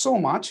dropped so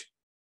much,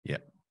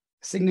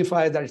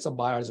 signifies that it's a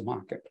buyer's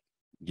market.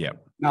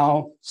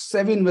 Now,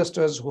 savvy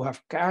investors who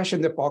have cash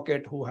in their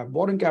pocket, who have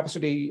borrowing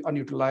capacity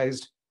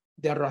unutilized,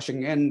 they're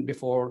rushing in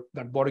before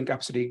that borrowing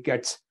capacity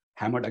gets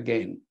hammered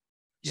again.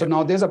 So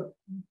now there's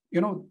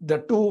there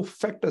are two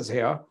factors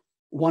here.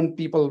 One,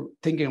 people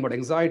thinking about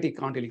anxiety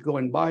can't really go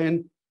and buy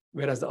in,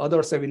 whereas the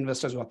other savvy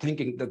investors who are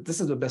thinking that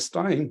this is the best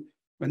time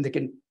when they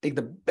can take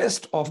the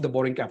best of the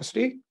borrowing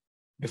capacity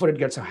before it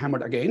gets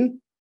hammered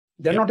again.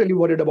 They're not really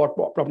worried about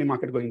property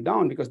market going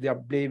down because they are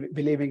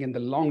believing in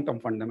the long-term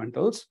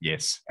fundamentals.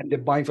 And they're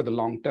buying for the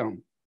long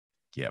term.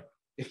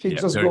 If you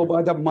just go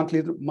by the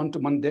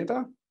month-to-month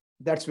data,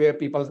 that's where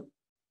people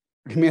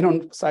remain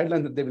on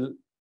sidelines, and they will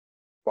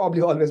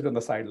probably always be on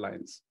the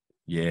sidelines.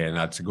 Yeah,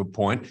 that's a good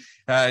point.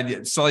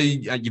 So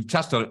you've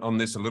touched on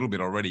this a little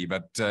bit already,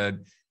 but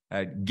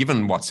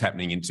given what's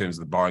happening in terms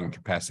of the borrowing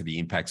capacity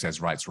impacts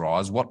as rates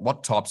rise,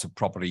 what types of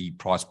property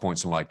price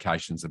points and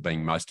locations are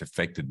being most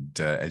affected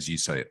as you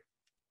see it?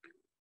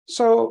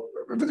 So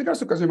with regards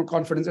to consumer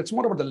confidence, it's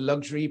more about the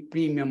luxury,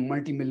 premium,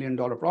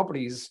 multi-million-dollar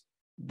properties.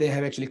 They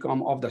have actually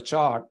come off the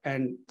chart,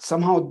 and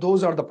somehow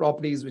those are the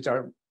properties which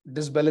are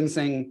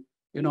disbalancing,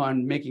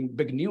 and making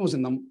big news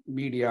in the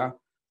media,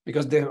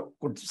 because they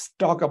could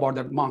talk about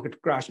that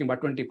market crashing by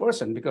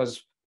 20%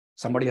 because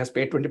somebody has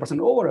paid 20%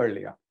 over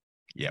earlier.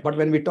 But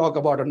when we talk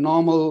about a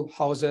normal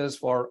houses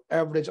for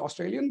average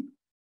Australian,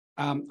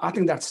 I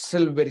think that's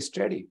still very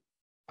steady.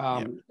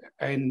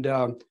 And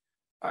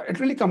it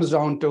really comes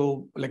down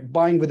to like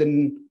buying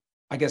within,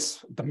 I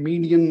guess, the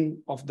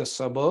median of the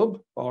suburb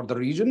or the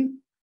region.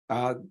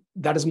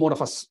 That is more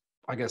of a,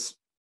 I guess,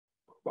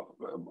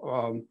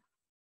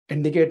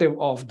 indicative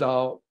of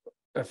the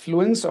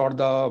affluence or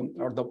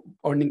the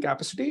earning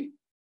capacity.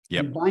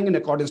 And buying in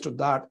accordance to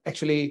that,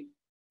 actually,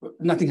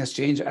 nothing has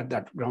changed at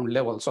that ground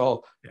level.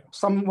 So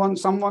someone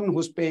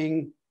who's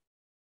paying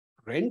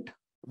rent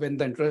when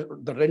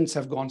the rents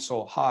have gone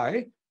so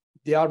high,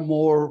 they are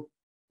more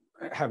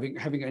having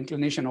an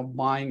inclination of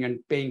buying and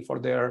paying for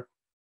their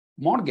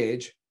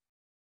mortgage.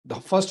 The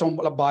first home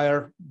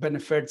buyer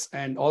benefits,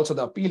 and also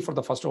the appeal for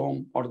the first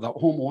home or the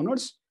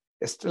homeowners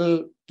is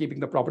still keeping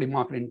the property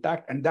market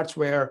intact. And that's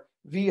where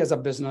we as a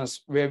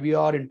business, where we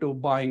are into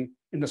buying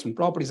investment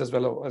properties as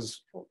well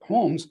as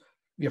homes,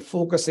 we are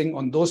focusing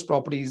on those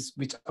properties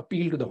which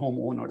appeal to the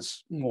homeowners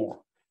more,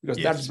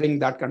 because that's bringing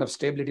that kind of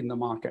stability in the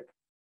market.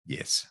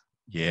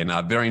 Yeah,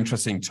 no, very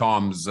interesting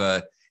times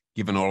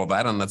given all of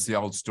that. And that's the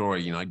old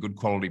story, good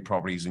quality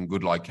properties and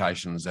good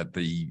locations at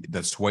the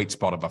sweet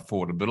spot of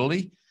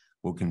affordability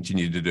will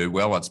continue to do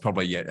well. It's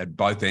probably at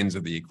both ends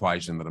of the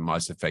equation that are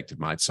most affected,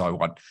 mate. So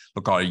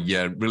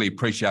I really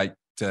appreciate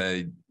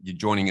you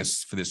joining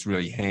us for this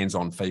really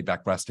hands-on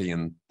feedback, Rusty,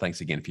 and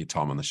thanks again for your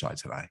time on the show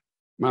today.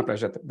 My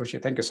pleasure, Bushy.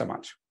 Thank you so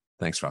much.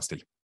 Thanks,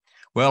 Rusty.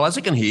 Well, as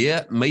you can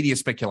hear, media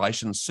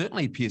speculation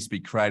certainly appears to be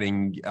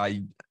creating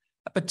a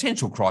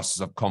potential crisis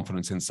of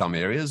confidence in some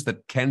areas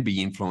that can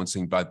be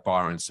influencing both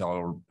buyer and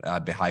seller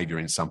behaviour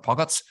in some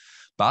pockets.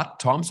 But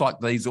times like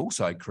these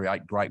also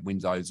create great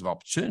windows of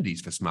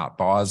opportunities for smart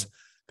buyers,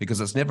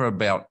 because it's never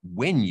about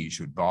when you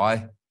should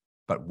buy,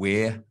 but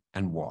where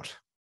and what.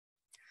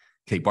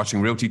 Keep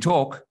watching Realty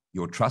Talk,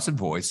 your trusted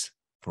voice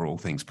for all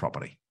things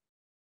property.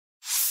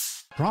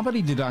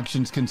 Property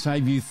deductions can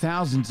save you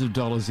thousands of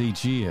dollars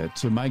each year.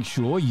 To make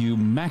sure you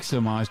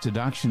maximise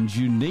deductions,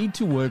 you need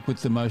to work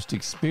with the most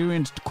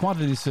experienced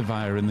quantity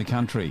surveyor in the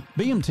country.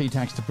 BMT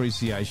Tax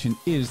Depreciation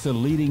is the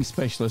leading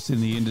specialist in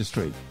the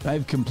industry.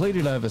 They've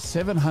completed over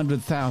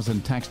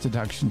 700,000 tax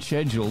deduction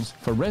schedules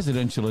for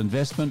residential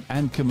investment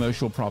and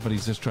commercial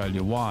properties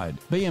Australia-wide.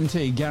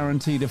 BMT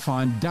guarantee to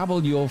find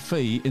double your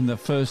fee in the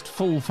first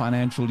full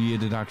financial year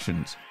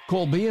deductions.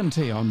 Call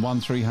BMT on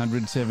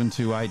 1300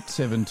 728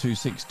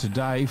 726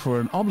 today for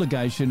an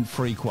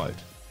obligation-free quote.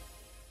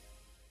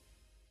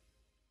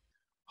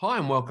 Hi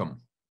and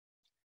welcome.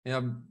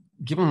 Now,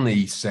 given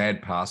the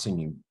sad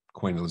passing of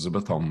Queen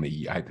Elizabeth on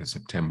the 8th of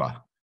September,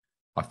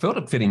 I felt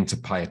it fitting to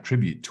pay a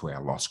tribute to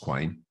our lost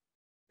Queen,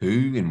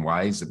 who, in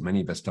ways that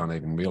many of us don't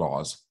even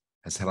realise,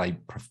 has had a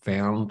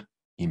profound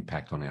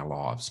impact on our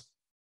lives.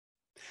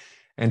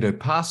 And her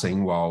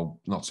passing, while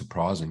not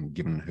surprising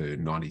given her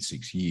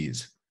 96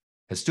 years,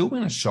 has still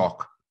been a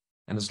shock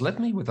and has left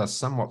me with a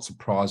somewhat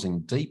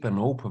surprising, deep and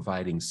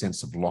all-pervading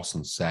sense of loss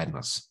and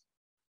sadness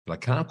that I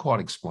can't quite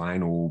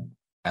explain or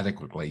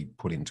adequately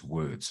put into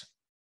words.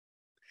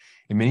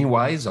 In many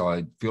ways,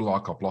 I feel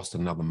like I've lost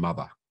another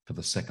mother for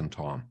the second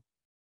time.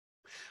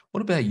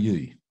 What about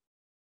you?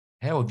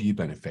 How have you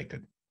been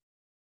affected?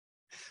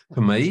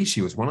 For me,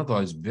 she was one of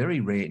those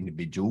very rare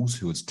individuals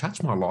who has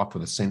touched my life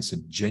with a sense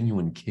of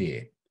genuine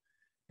care.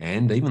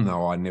 And even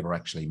though I never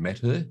actually met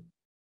her,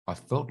 I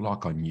felt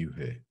like I knew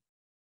her.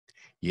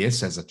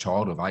 Yes, as a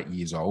child of 8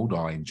 years old,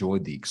 I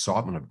enjoyed the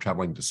excitement of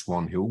travelling to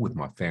Swan Hill with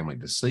my family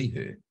to see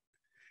her.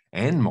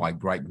 And my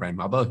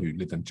great-grandmother, who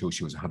lived until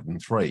she was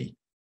 103,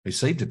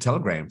 received a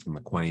telegram from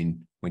the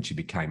Queen when she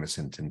became a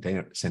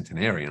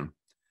centenarian.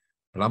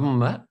 But other than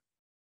that,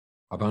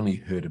 I've only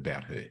heard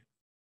about her.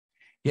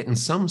 Yet in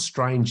some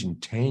strange,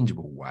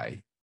 intangible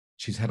way,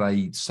 she's had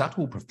a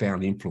subtle,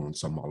 profound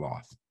influence on my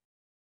life.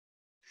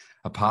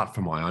 Apart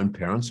from my own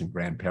parents and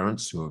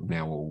grandparents who have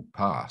now all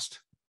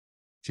passed,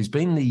 she's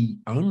been the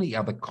only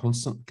other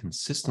constant,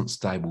 consistent,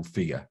 stable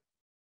figure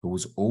who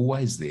was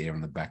always there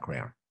in the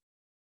background.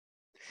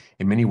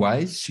 In many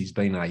ways, she's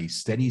been a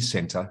steady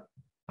centre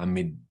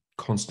amid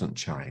constant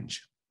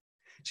change.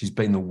 She's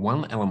been the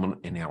one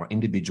element in our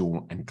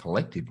individual and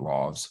collective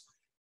lives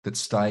that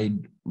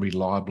stayed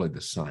reliably the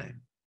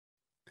same.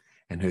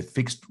 And her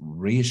fixed,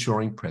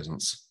 reassuring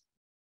presence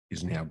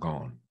is now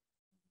gone.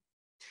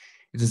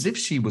 It's as if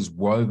she was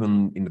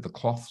woven into the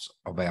cloths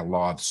of our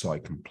lives so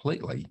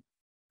completely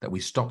that we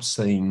stopped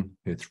seeing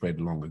her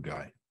thread long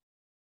ago.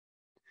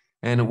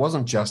 And it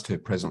wasn't just her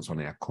presence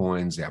on our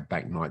coins, our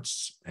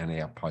banknotes, and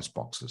our post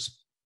boxes.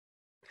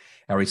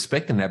 Our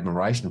respect and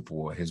admiration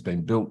for her has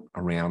been built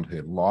around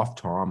her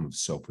lifetime of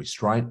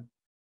self-restraint,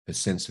 her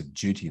sense of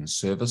duty and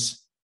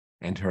service,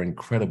 and her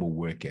incredible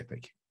work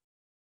ethic.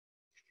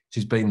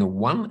 She's been the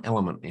one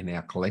element in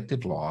our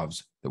collective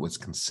lives that was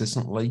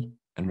consistently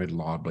and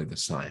reliably the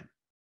same.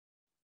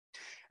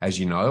 As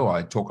you know,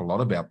 I talk a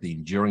lot about the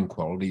enduring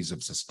qualities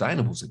of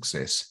sustainable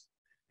success,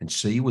 and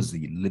she was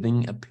the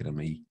living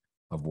epitome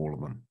of all of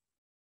them.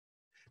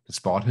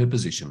 Despite her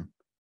position,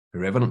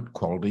 her evident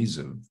qualities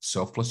of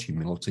selfless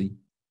humility,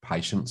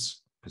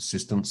 patience,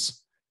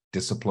 persistence,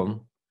 discipline,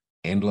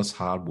 endless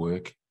hard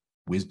work,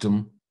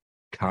 wisdom,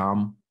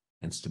 calm,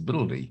 and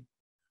stability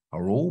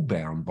are all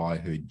bound by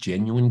her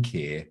genuine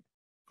care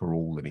for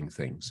all living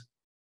things.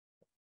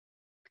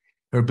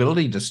 Her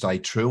ability to stay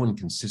true and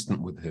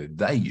consistent with her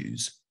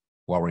values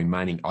while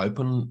remaining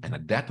open and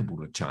adaptable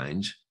to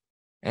change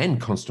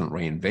and constant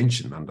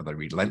reinvention under the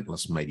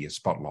relentless media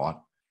spotlight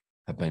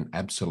have been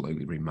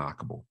absolutely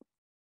remarkable.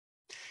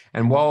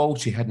 And while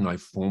she had no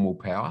formal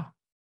power,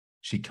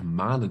 she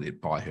commanded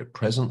it by her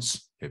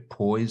presence, her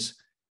poise,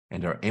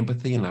 and her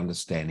empathy and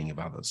understanding of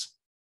others.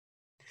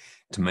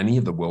 To many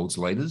of the world's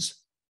leaders,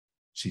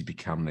 she's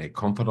become their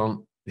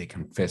confidant, their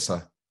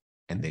confessor,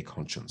 and their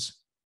conscience.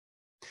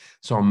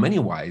 So in many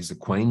ways, the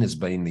Queen has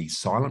been the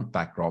silent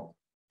backdrop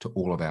to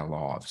all of our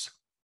lives,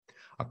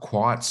 a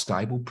quiet,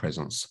 stable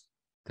presence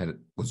that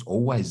was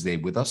always there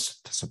with us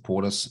to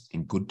support us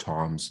in good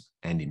times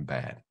and in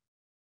bad.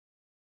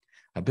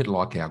 A bit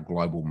like our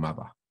global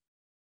mother.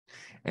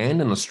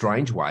 And in a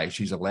strange way,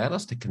 she's allowed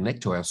us to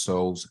connect to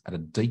ourselves at a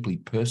deeply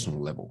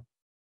personal level.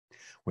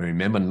 We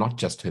remember not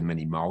just her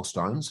many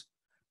milestones,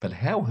 but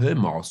how her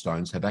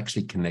milestones have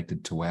actually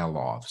connected to our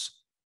lives.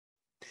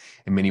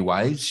 In many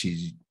ways,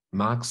 she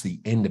marks the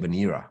end of an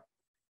era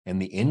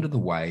and the end of the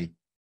way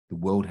the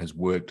world has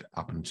worked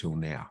up until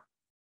now.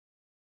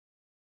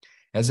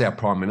 As our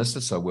Prime Minister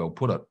so well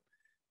put it,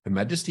 Her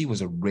Majesty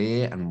was a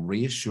rare and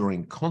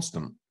reassuring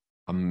constant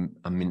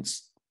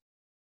amidst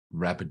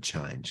rapid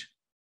change.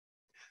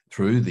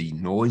 Through the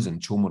noise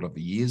and tumult of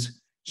the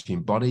years, she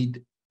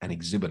embodied and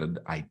exhibited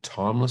a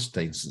timeless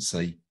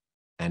decency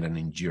and an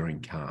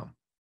enduring calm.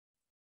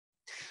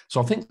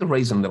 So I think the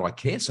reason that I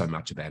care so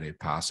much about her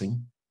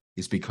passing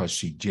is because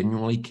she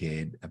genuinely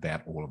cared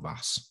about all of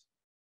us.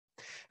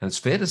 And it's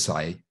fair to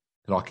say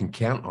that I can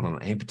count on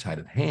an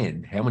amputated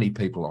hand how many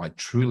people I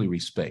truly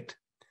respect.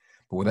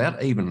 But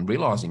without even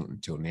realising it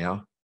until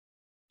now,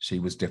 she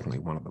was definitely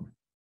one of them.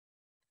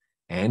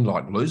 And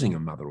like losing a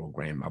mother or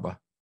grandmother,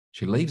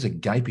 she leaves a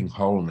gaping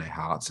hole in their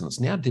hearts, and it's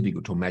now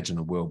difficult to imagine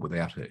a world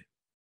without her.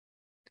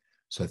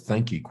 So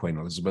thank you, Queen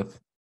Elizabeth,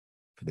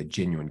 for the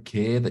genuine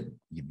care that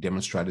you've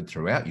demonstrated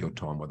throughout your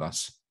time with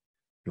us,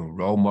 your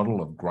role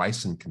model of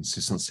grace and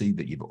consistency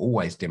that you've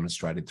always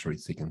demonstrated through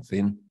thick and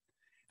thin,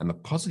 and the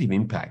positive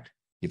impact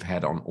you've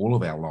had on all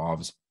of our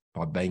lives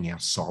by being our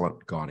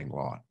silent guiding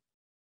light.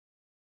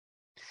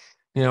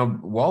 Now,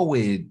 while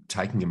we're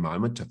taking a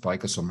moment to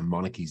focus on the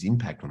monarchy's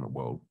impact on the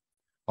world,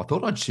 I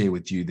thought I'd share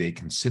with you their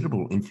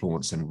considerable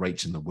influence and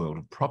reach in the world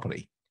of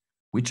property,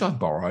 which I've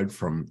borrowed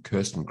from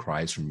Kirsten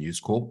Craze from News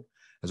Corp,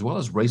 as well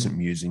as recent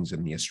musings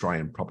in the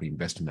Australian Property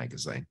Investor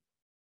magazine.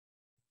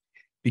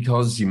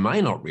 Because you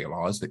may not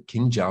realise that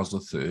King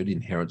Charles III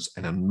inherits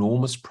an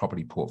enormous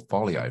property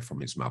portfolio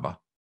from his mother,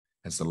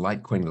 as the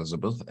late Queen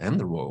Elizabeth and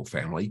the royal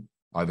family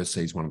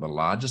oversees one of the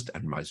largest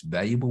and most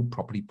valuable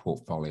property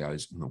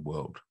portfolios in the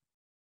world.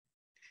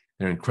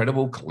 Their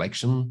incredible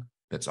collection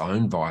that's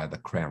owned via the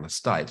Crown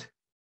Estate,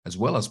 as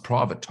well as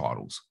private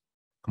titles,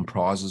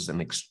 comprises an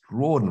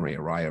extraordinary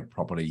array of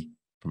property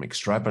from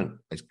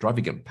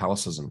extravagant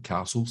palaces and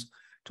castles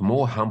to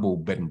more humble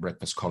bed and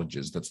breakfast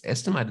cottages that's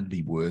estimated to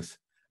be worth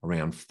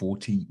around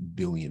 $40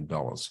 billion.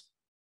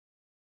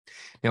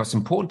 Now, it's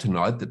important to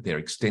note that their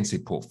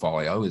extensive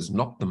portfolio is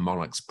not the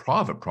monarch's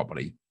private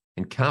property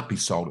and can't be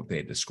sold at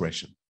their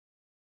discretion.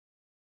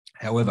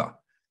 However,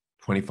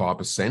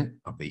 25%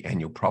 of the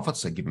annual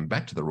profits are given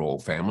back to the royal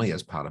family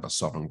as part of a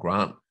sovereign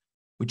grant,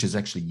 which is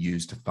actually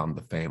used to fund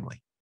the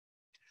family.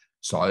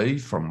 So,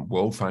 from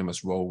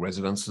world-famous royal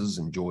residences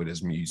enjoyed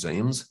as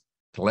museums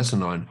to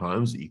lesser-known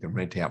homes that you can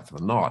rent out for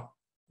the night,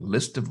 the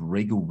list of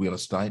regal real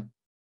estate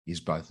is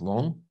both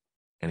long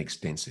and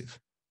extensive.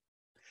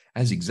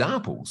 As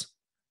examples,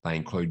 they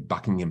include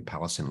Buckingham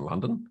Palace in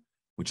London,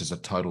 which is a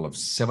total of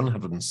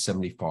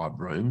 775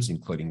 rooms,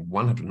 including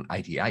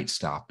 188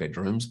 staff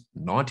bedrooms,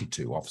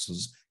 92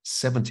 offices,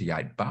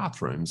 78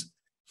 bathrooms,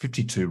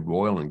 52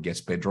 royal and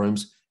guest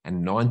bedrooms,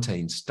 and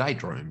 19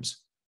 staterooms,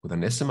 with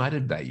an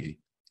estimated value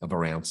of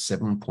around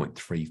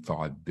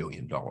 $7.35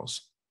 billion.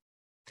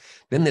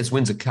 Then there's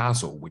Windsor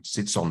Castle, which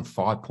sits on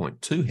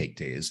 5.2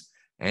 hectares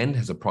and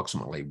has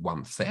approximately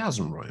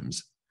 1,000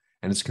 rooms,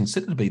 and is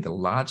considered to be the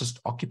largest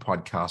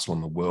occupied castle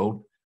in the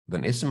world, with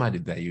an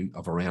estimated value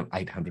of around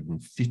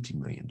 $850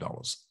 million.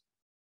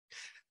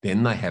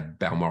 Then they have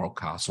Balmoral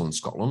Castle in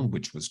Scotland,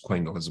 which was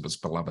Queen Elizabeth's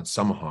beloved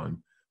summer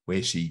home,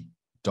 where she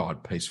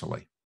died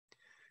peacefully.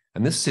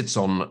 And this sits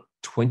on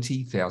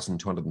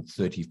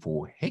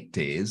 20,234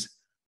 hectares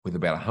with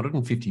about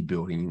 150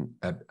 buildings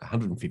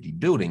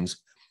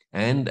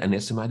and an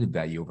estimated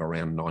value of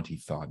around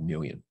 $95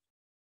 million.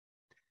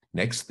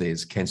 Next,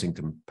 there's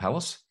Kensington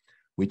Palace,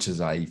 which is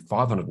a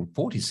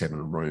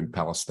 547-room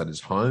palace that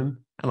is home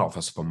and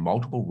office for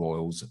multiple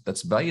royals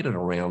that's valued at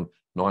around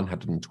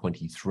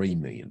 $923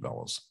 million.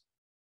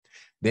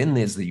 Then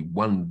there's the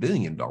 $1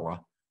 billion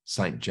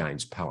St.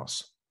 James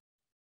Palace.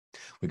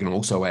 We can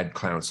also add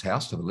Clarence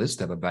House to the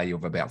list at a value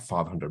of about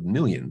 $500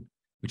 million,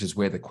 which is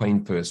where the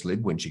Queen first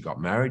lived when she got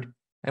married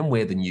and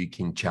where the new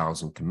King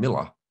Charles and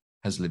Camilla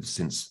has lived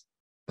since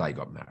they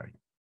got married.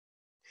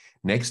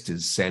 Next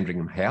is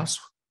Sandringham House,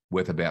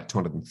 worth about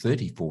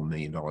 $234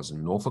 million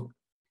in Norfolk,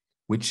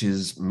 which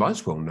is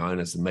most well known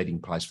as the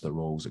meeting place for the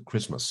royals at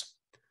Christmas.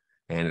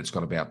 And it's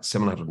got about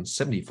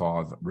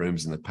 775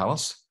 rooms in the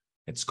palace.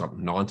 It's got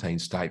 19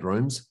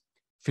 staterooms,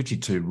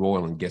 52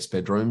 royal and guest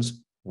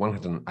bedrooms,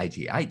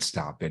 188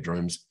 staff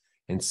bedrooms,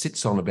 and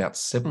sits on about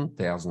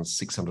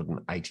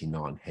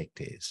 7,689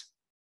 hectares.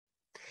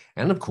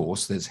 And of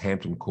course, there's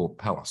Hampton Court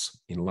Palace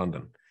in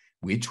London,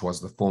 which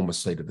was the former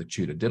seat of the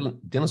Tudor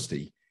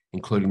dynasty,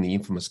 including the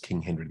infamous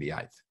King Henry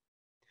VIII.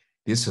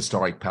 This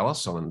historic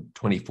palace on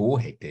 24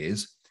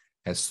 hectares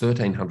has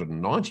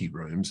 1,390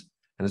 rooms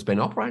and has been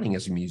operating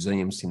as a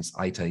museum since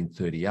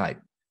 1838,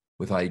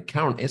 with a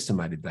current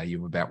estimated value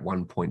of about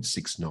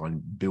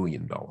 $1.69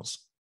 billion.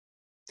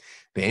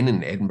 Then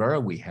in Edinburgh,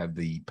 we have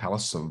the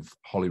Palace of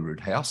Holyrood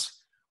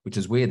House, which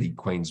is where the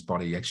Queen's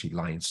body actually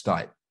lay in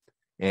state,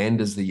 and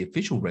is the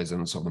official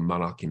residence of the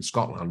monarch in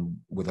Scotland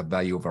with a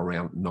value of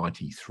around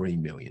 $93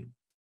 million.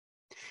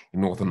 In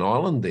Northern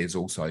Ireland, there's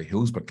also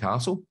Hillsborough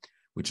Castle,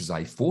 which is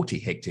a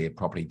 40-hectare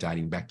property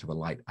dating back to the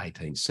late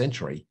 18th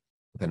century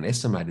with an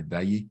estimated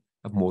value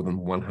of more than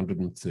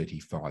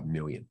 $135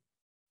 million.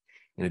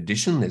 In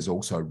addition, there's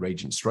also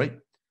Regent Street,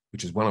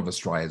 which is one of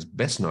Australia's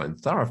best-known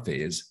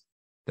thoroughfares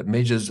that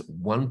measures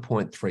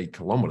 1.3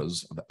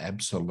 kilometres of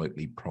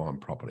absolutely prime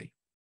property.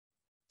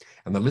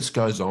 And the list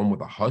goes on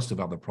with a host of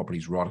other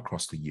properties right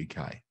across the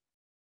UK.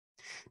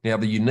 Now,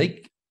 the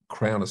unique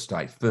Crown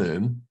Estate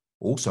firm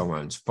also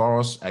owns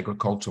forests,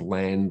 agricultural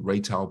land,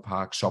 retail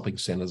parks, shopping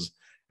centres,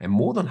 and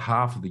more than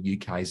half of the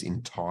UK's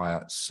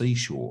entire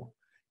seashore,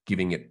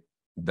 giving it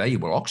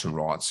valuable auction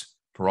rights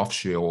for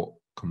offshore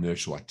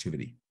commercial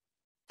activity.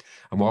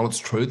 And while it's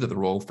true that the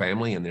royal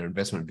family and their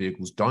investment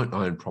vehicles don't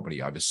own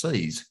property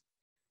overseas,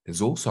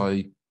 there's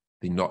also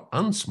the not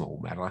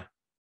unsmall matter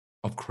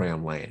of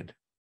Crown land.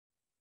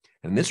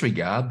 And in this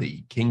regard,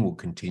 the King will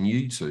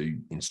continue to,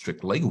 in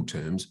strict legal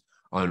terms,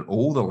 own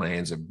all the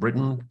lands of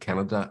Britain,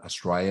 Canada,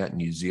 Australia,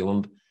 New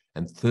Zealand,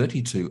 and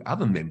 32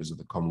 other members of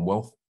the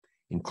Commonwealth,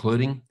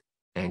 including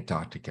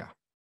Antarctica.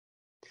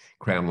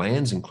 Crown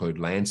lands include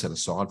land set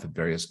aside for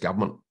various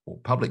government or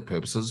public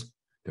purposes,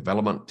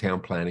 development, town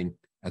planning,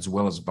 as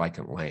well as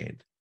vacant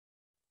land.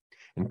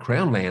 And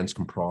Crown lands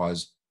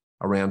comprise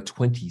around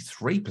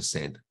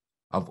 23%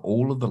 of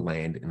all of the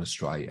land in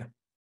Australia.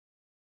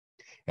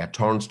 Our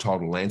Torrens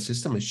title land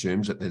system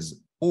assumes that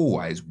there's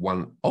always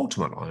one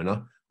ultimate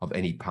owner of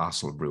any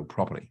parcel of real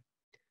property.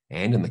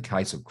 And in the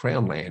case of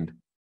Crown land,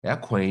 our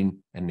Queen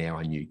and now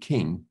our new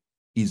King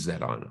is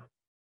that owner.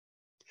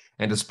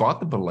 And despite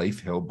the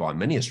belief held by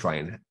many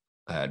Australian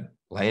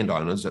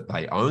landowners that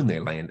they own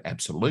their land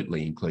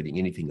absolutely, including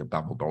anything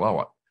above or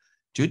below it,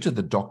 due to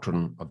the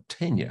doctrine of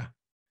tenure,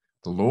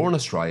 the law in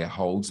Australia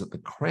holds that the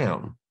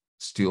Crown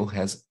still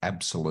has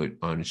absolute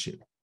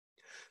ownership.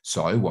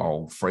 So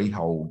while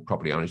freehold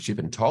property ownership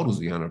entitles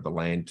the owner of the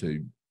land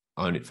to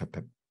own it for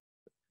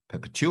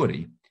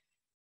perpetuity,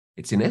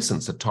 it's in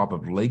essence a type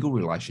of legal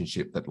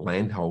relationship that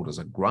landholders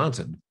are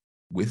granted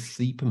with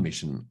the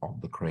permission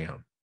of the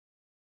Crown.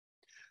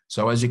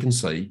 So as you can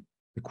see,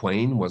 the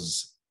Queen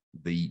was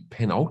the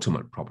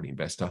penultimate property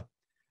investor,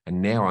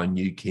 and now our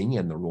new King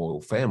and the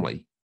royal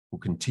family will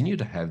continue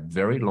to have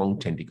very long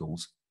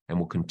tentacles and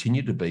will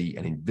continue to be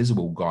an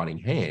invisible guiding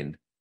hand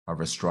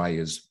of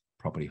Australia's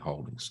property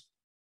holdings.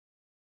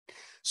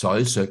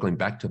 So, circling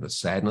back to the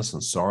sadness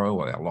and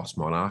sorrow of our lost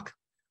monarch,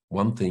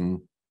 one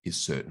thing is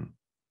certain.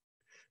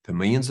 For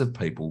millions of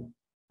people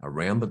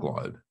around the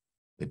globe,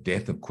 the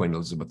death of Queen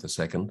Elizabeth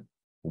II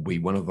will be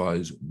one of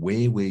those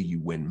where were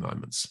you when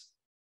moments.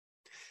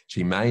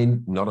 She may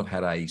not have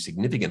had a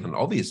significant and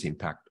obvious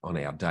impact on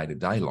our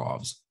day-to-day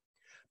lives,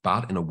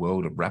 but in a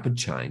world of rapid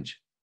change,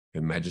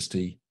 Her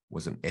Majesty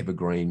was an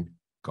evergreen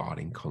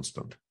guiding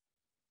constant.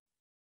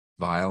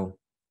 Vale,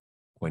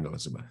 Queen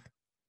Elizabeth.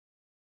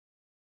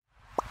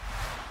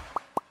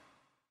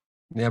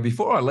 Now,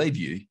 before I leave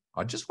you,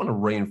 I just want to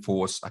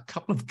reinforce a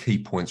couple of key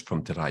points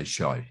from today's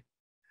show.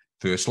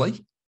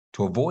 Firstly,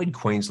 to avoid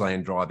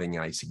Queensland driving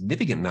a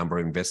significant number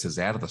of investors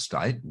out of the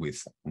state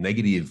with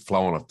negative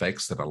flow-on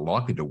effects that are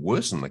likely to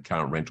worsen the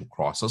current rental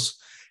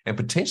crisis and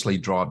potentially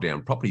drive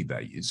down property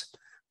values,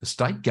 the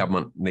state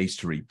government needs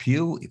to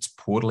repeal its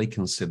poorly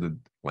considered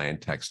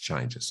land tax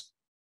changes.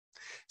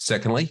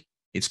 Secondly,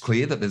 it's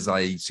clear that there's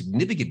a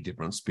significant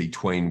difference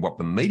between what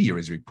the media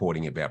is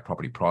reporting about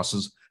property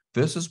prices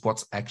versus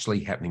what's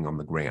actually happening on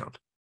the ground.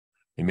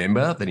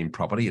 Remember that in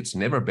property, it's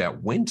never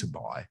about when to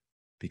buy,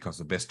 because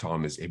the best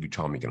time is every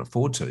time you can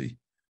afford to,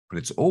 but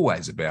it's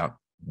always about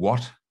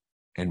what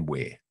and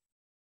where.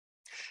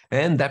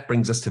 And that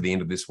brings us to the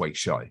end of this week's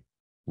show.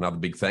 Another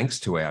big thanks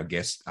to our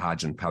guests,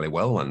 Arjun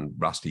Paliwal and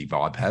Rusty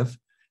Vibhav,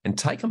 and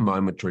take a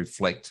moment to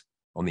reflect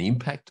on the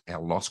impact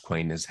our lost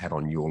Queen has had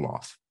on your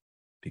life,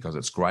 because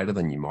it's greater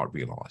than you might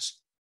realise.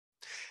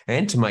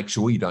 And to make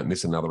sure you don't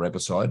miss another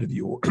episode of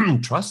your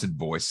trusted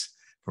voice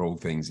for all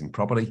things in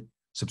property,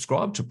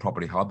 subscribe to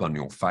Property Hub on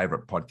your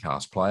favourite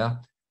podcast player,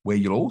 where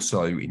you'll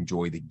also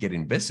enjoy the Get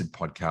Invested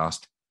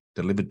podcast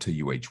delivered to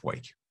you each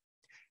week.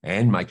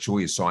 And make sure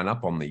you sign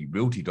up on the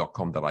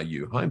realty.com.au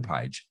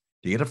homepage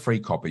to get a free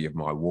copy of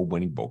my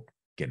award-winning book,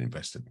 Get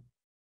Invested.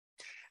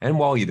 And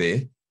while you're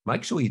there,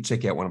 make sure you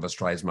check out one of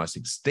Australia's most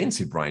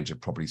extensive range of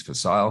properties for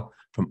sale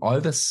from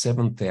over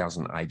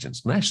 7,000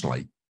 agents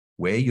nationally,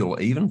 where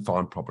you'll even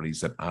find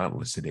properties that aren't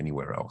listed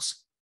anywhere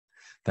else.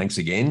 Thanks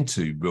again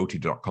to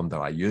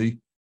realty.com.au,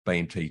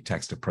 BMT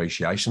Tax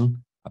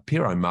Depreciation,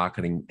 Apiro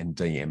Marketing and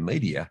DM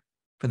Media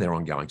for their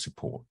ongoing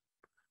support.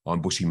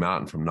 I'm Bushy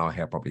Martin from Know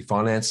How Property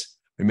Finance.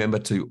 Remember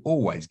to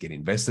always get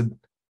invested,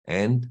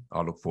 and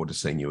I look forward to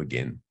seeing you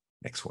again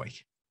next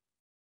week.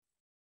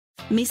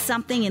 Miss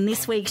something in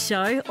this week's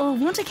show or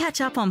want to catch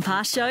up on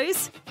past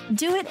shows?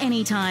 Do it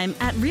anytime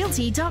at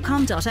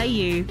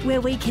realty.com.au,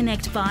 where we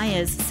connect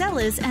buyers,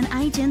 sellers and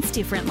agents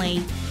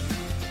differently.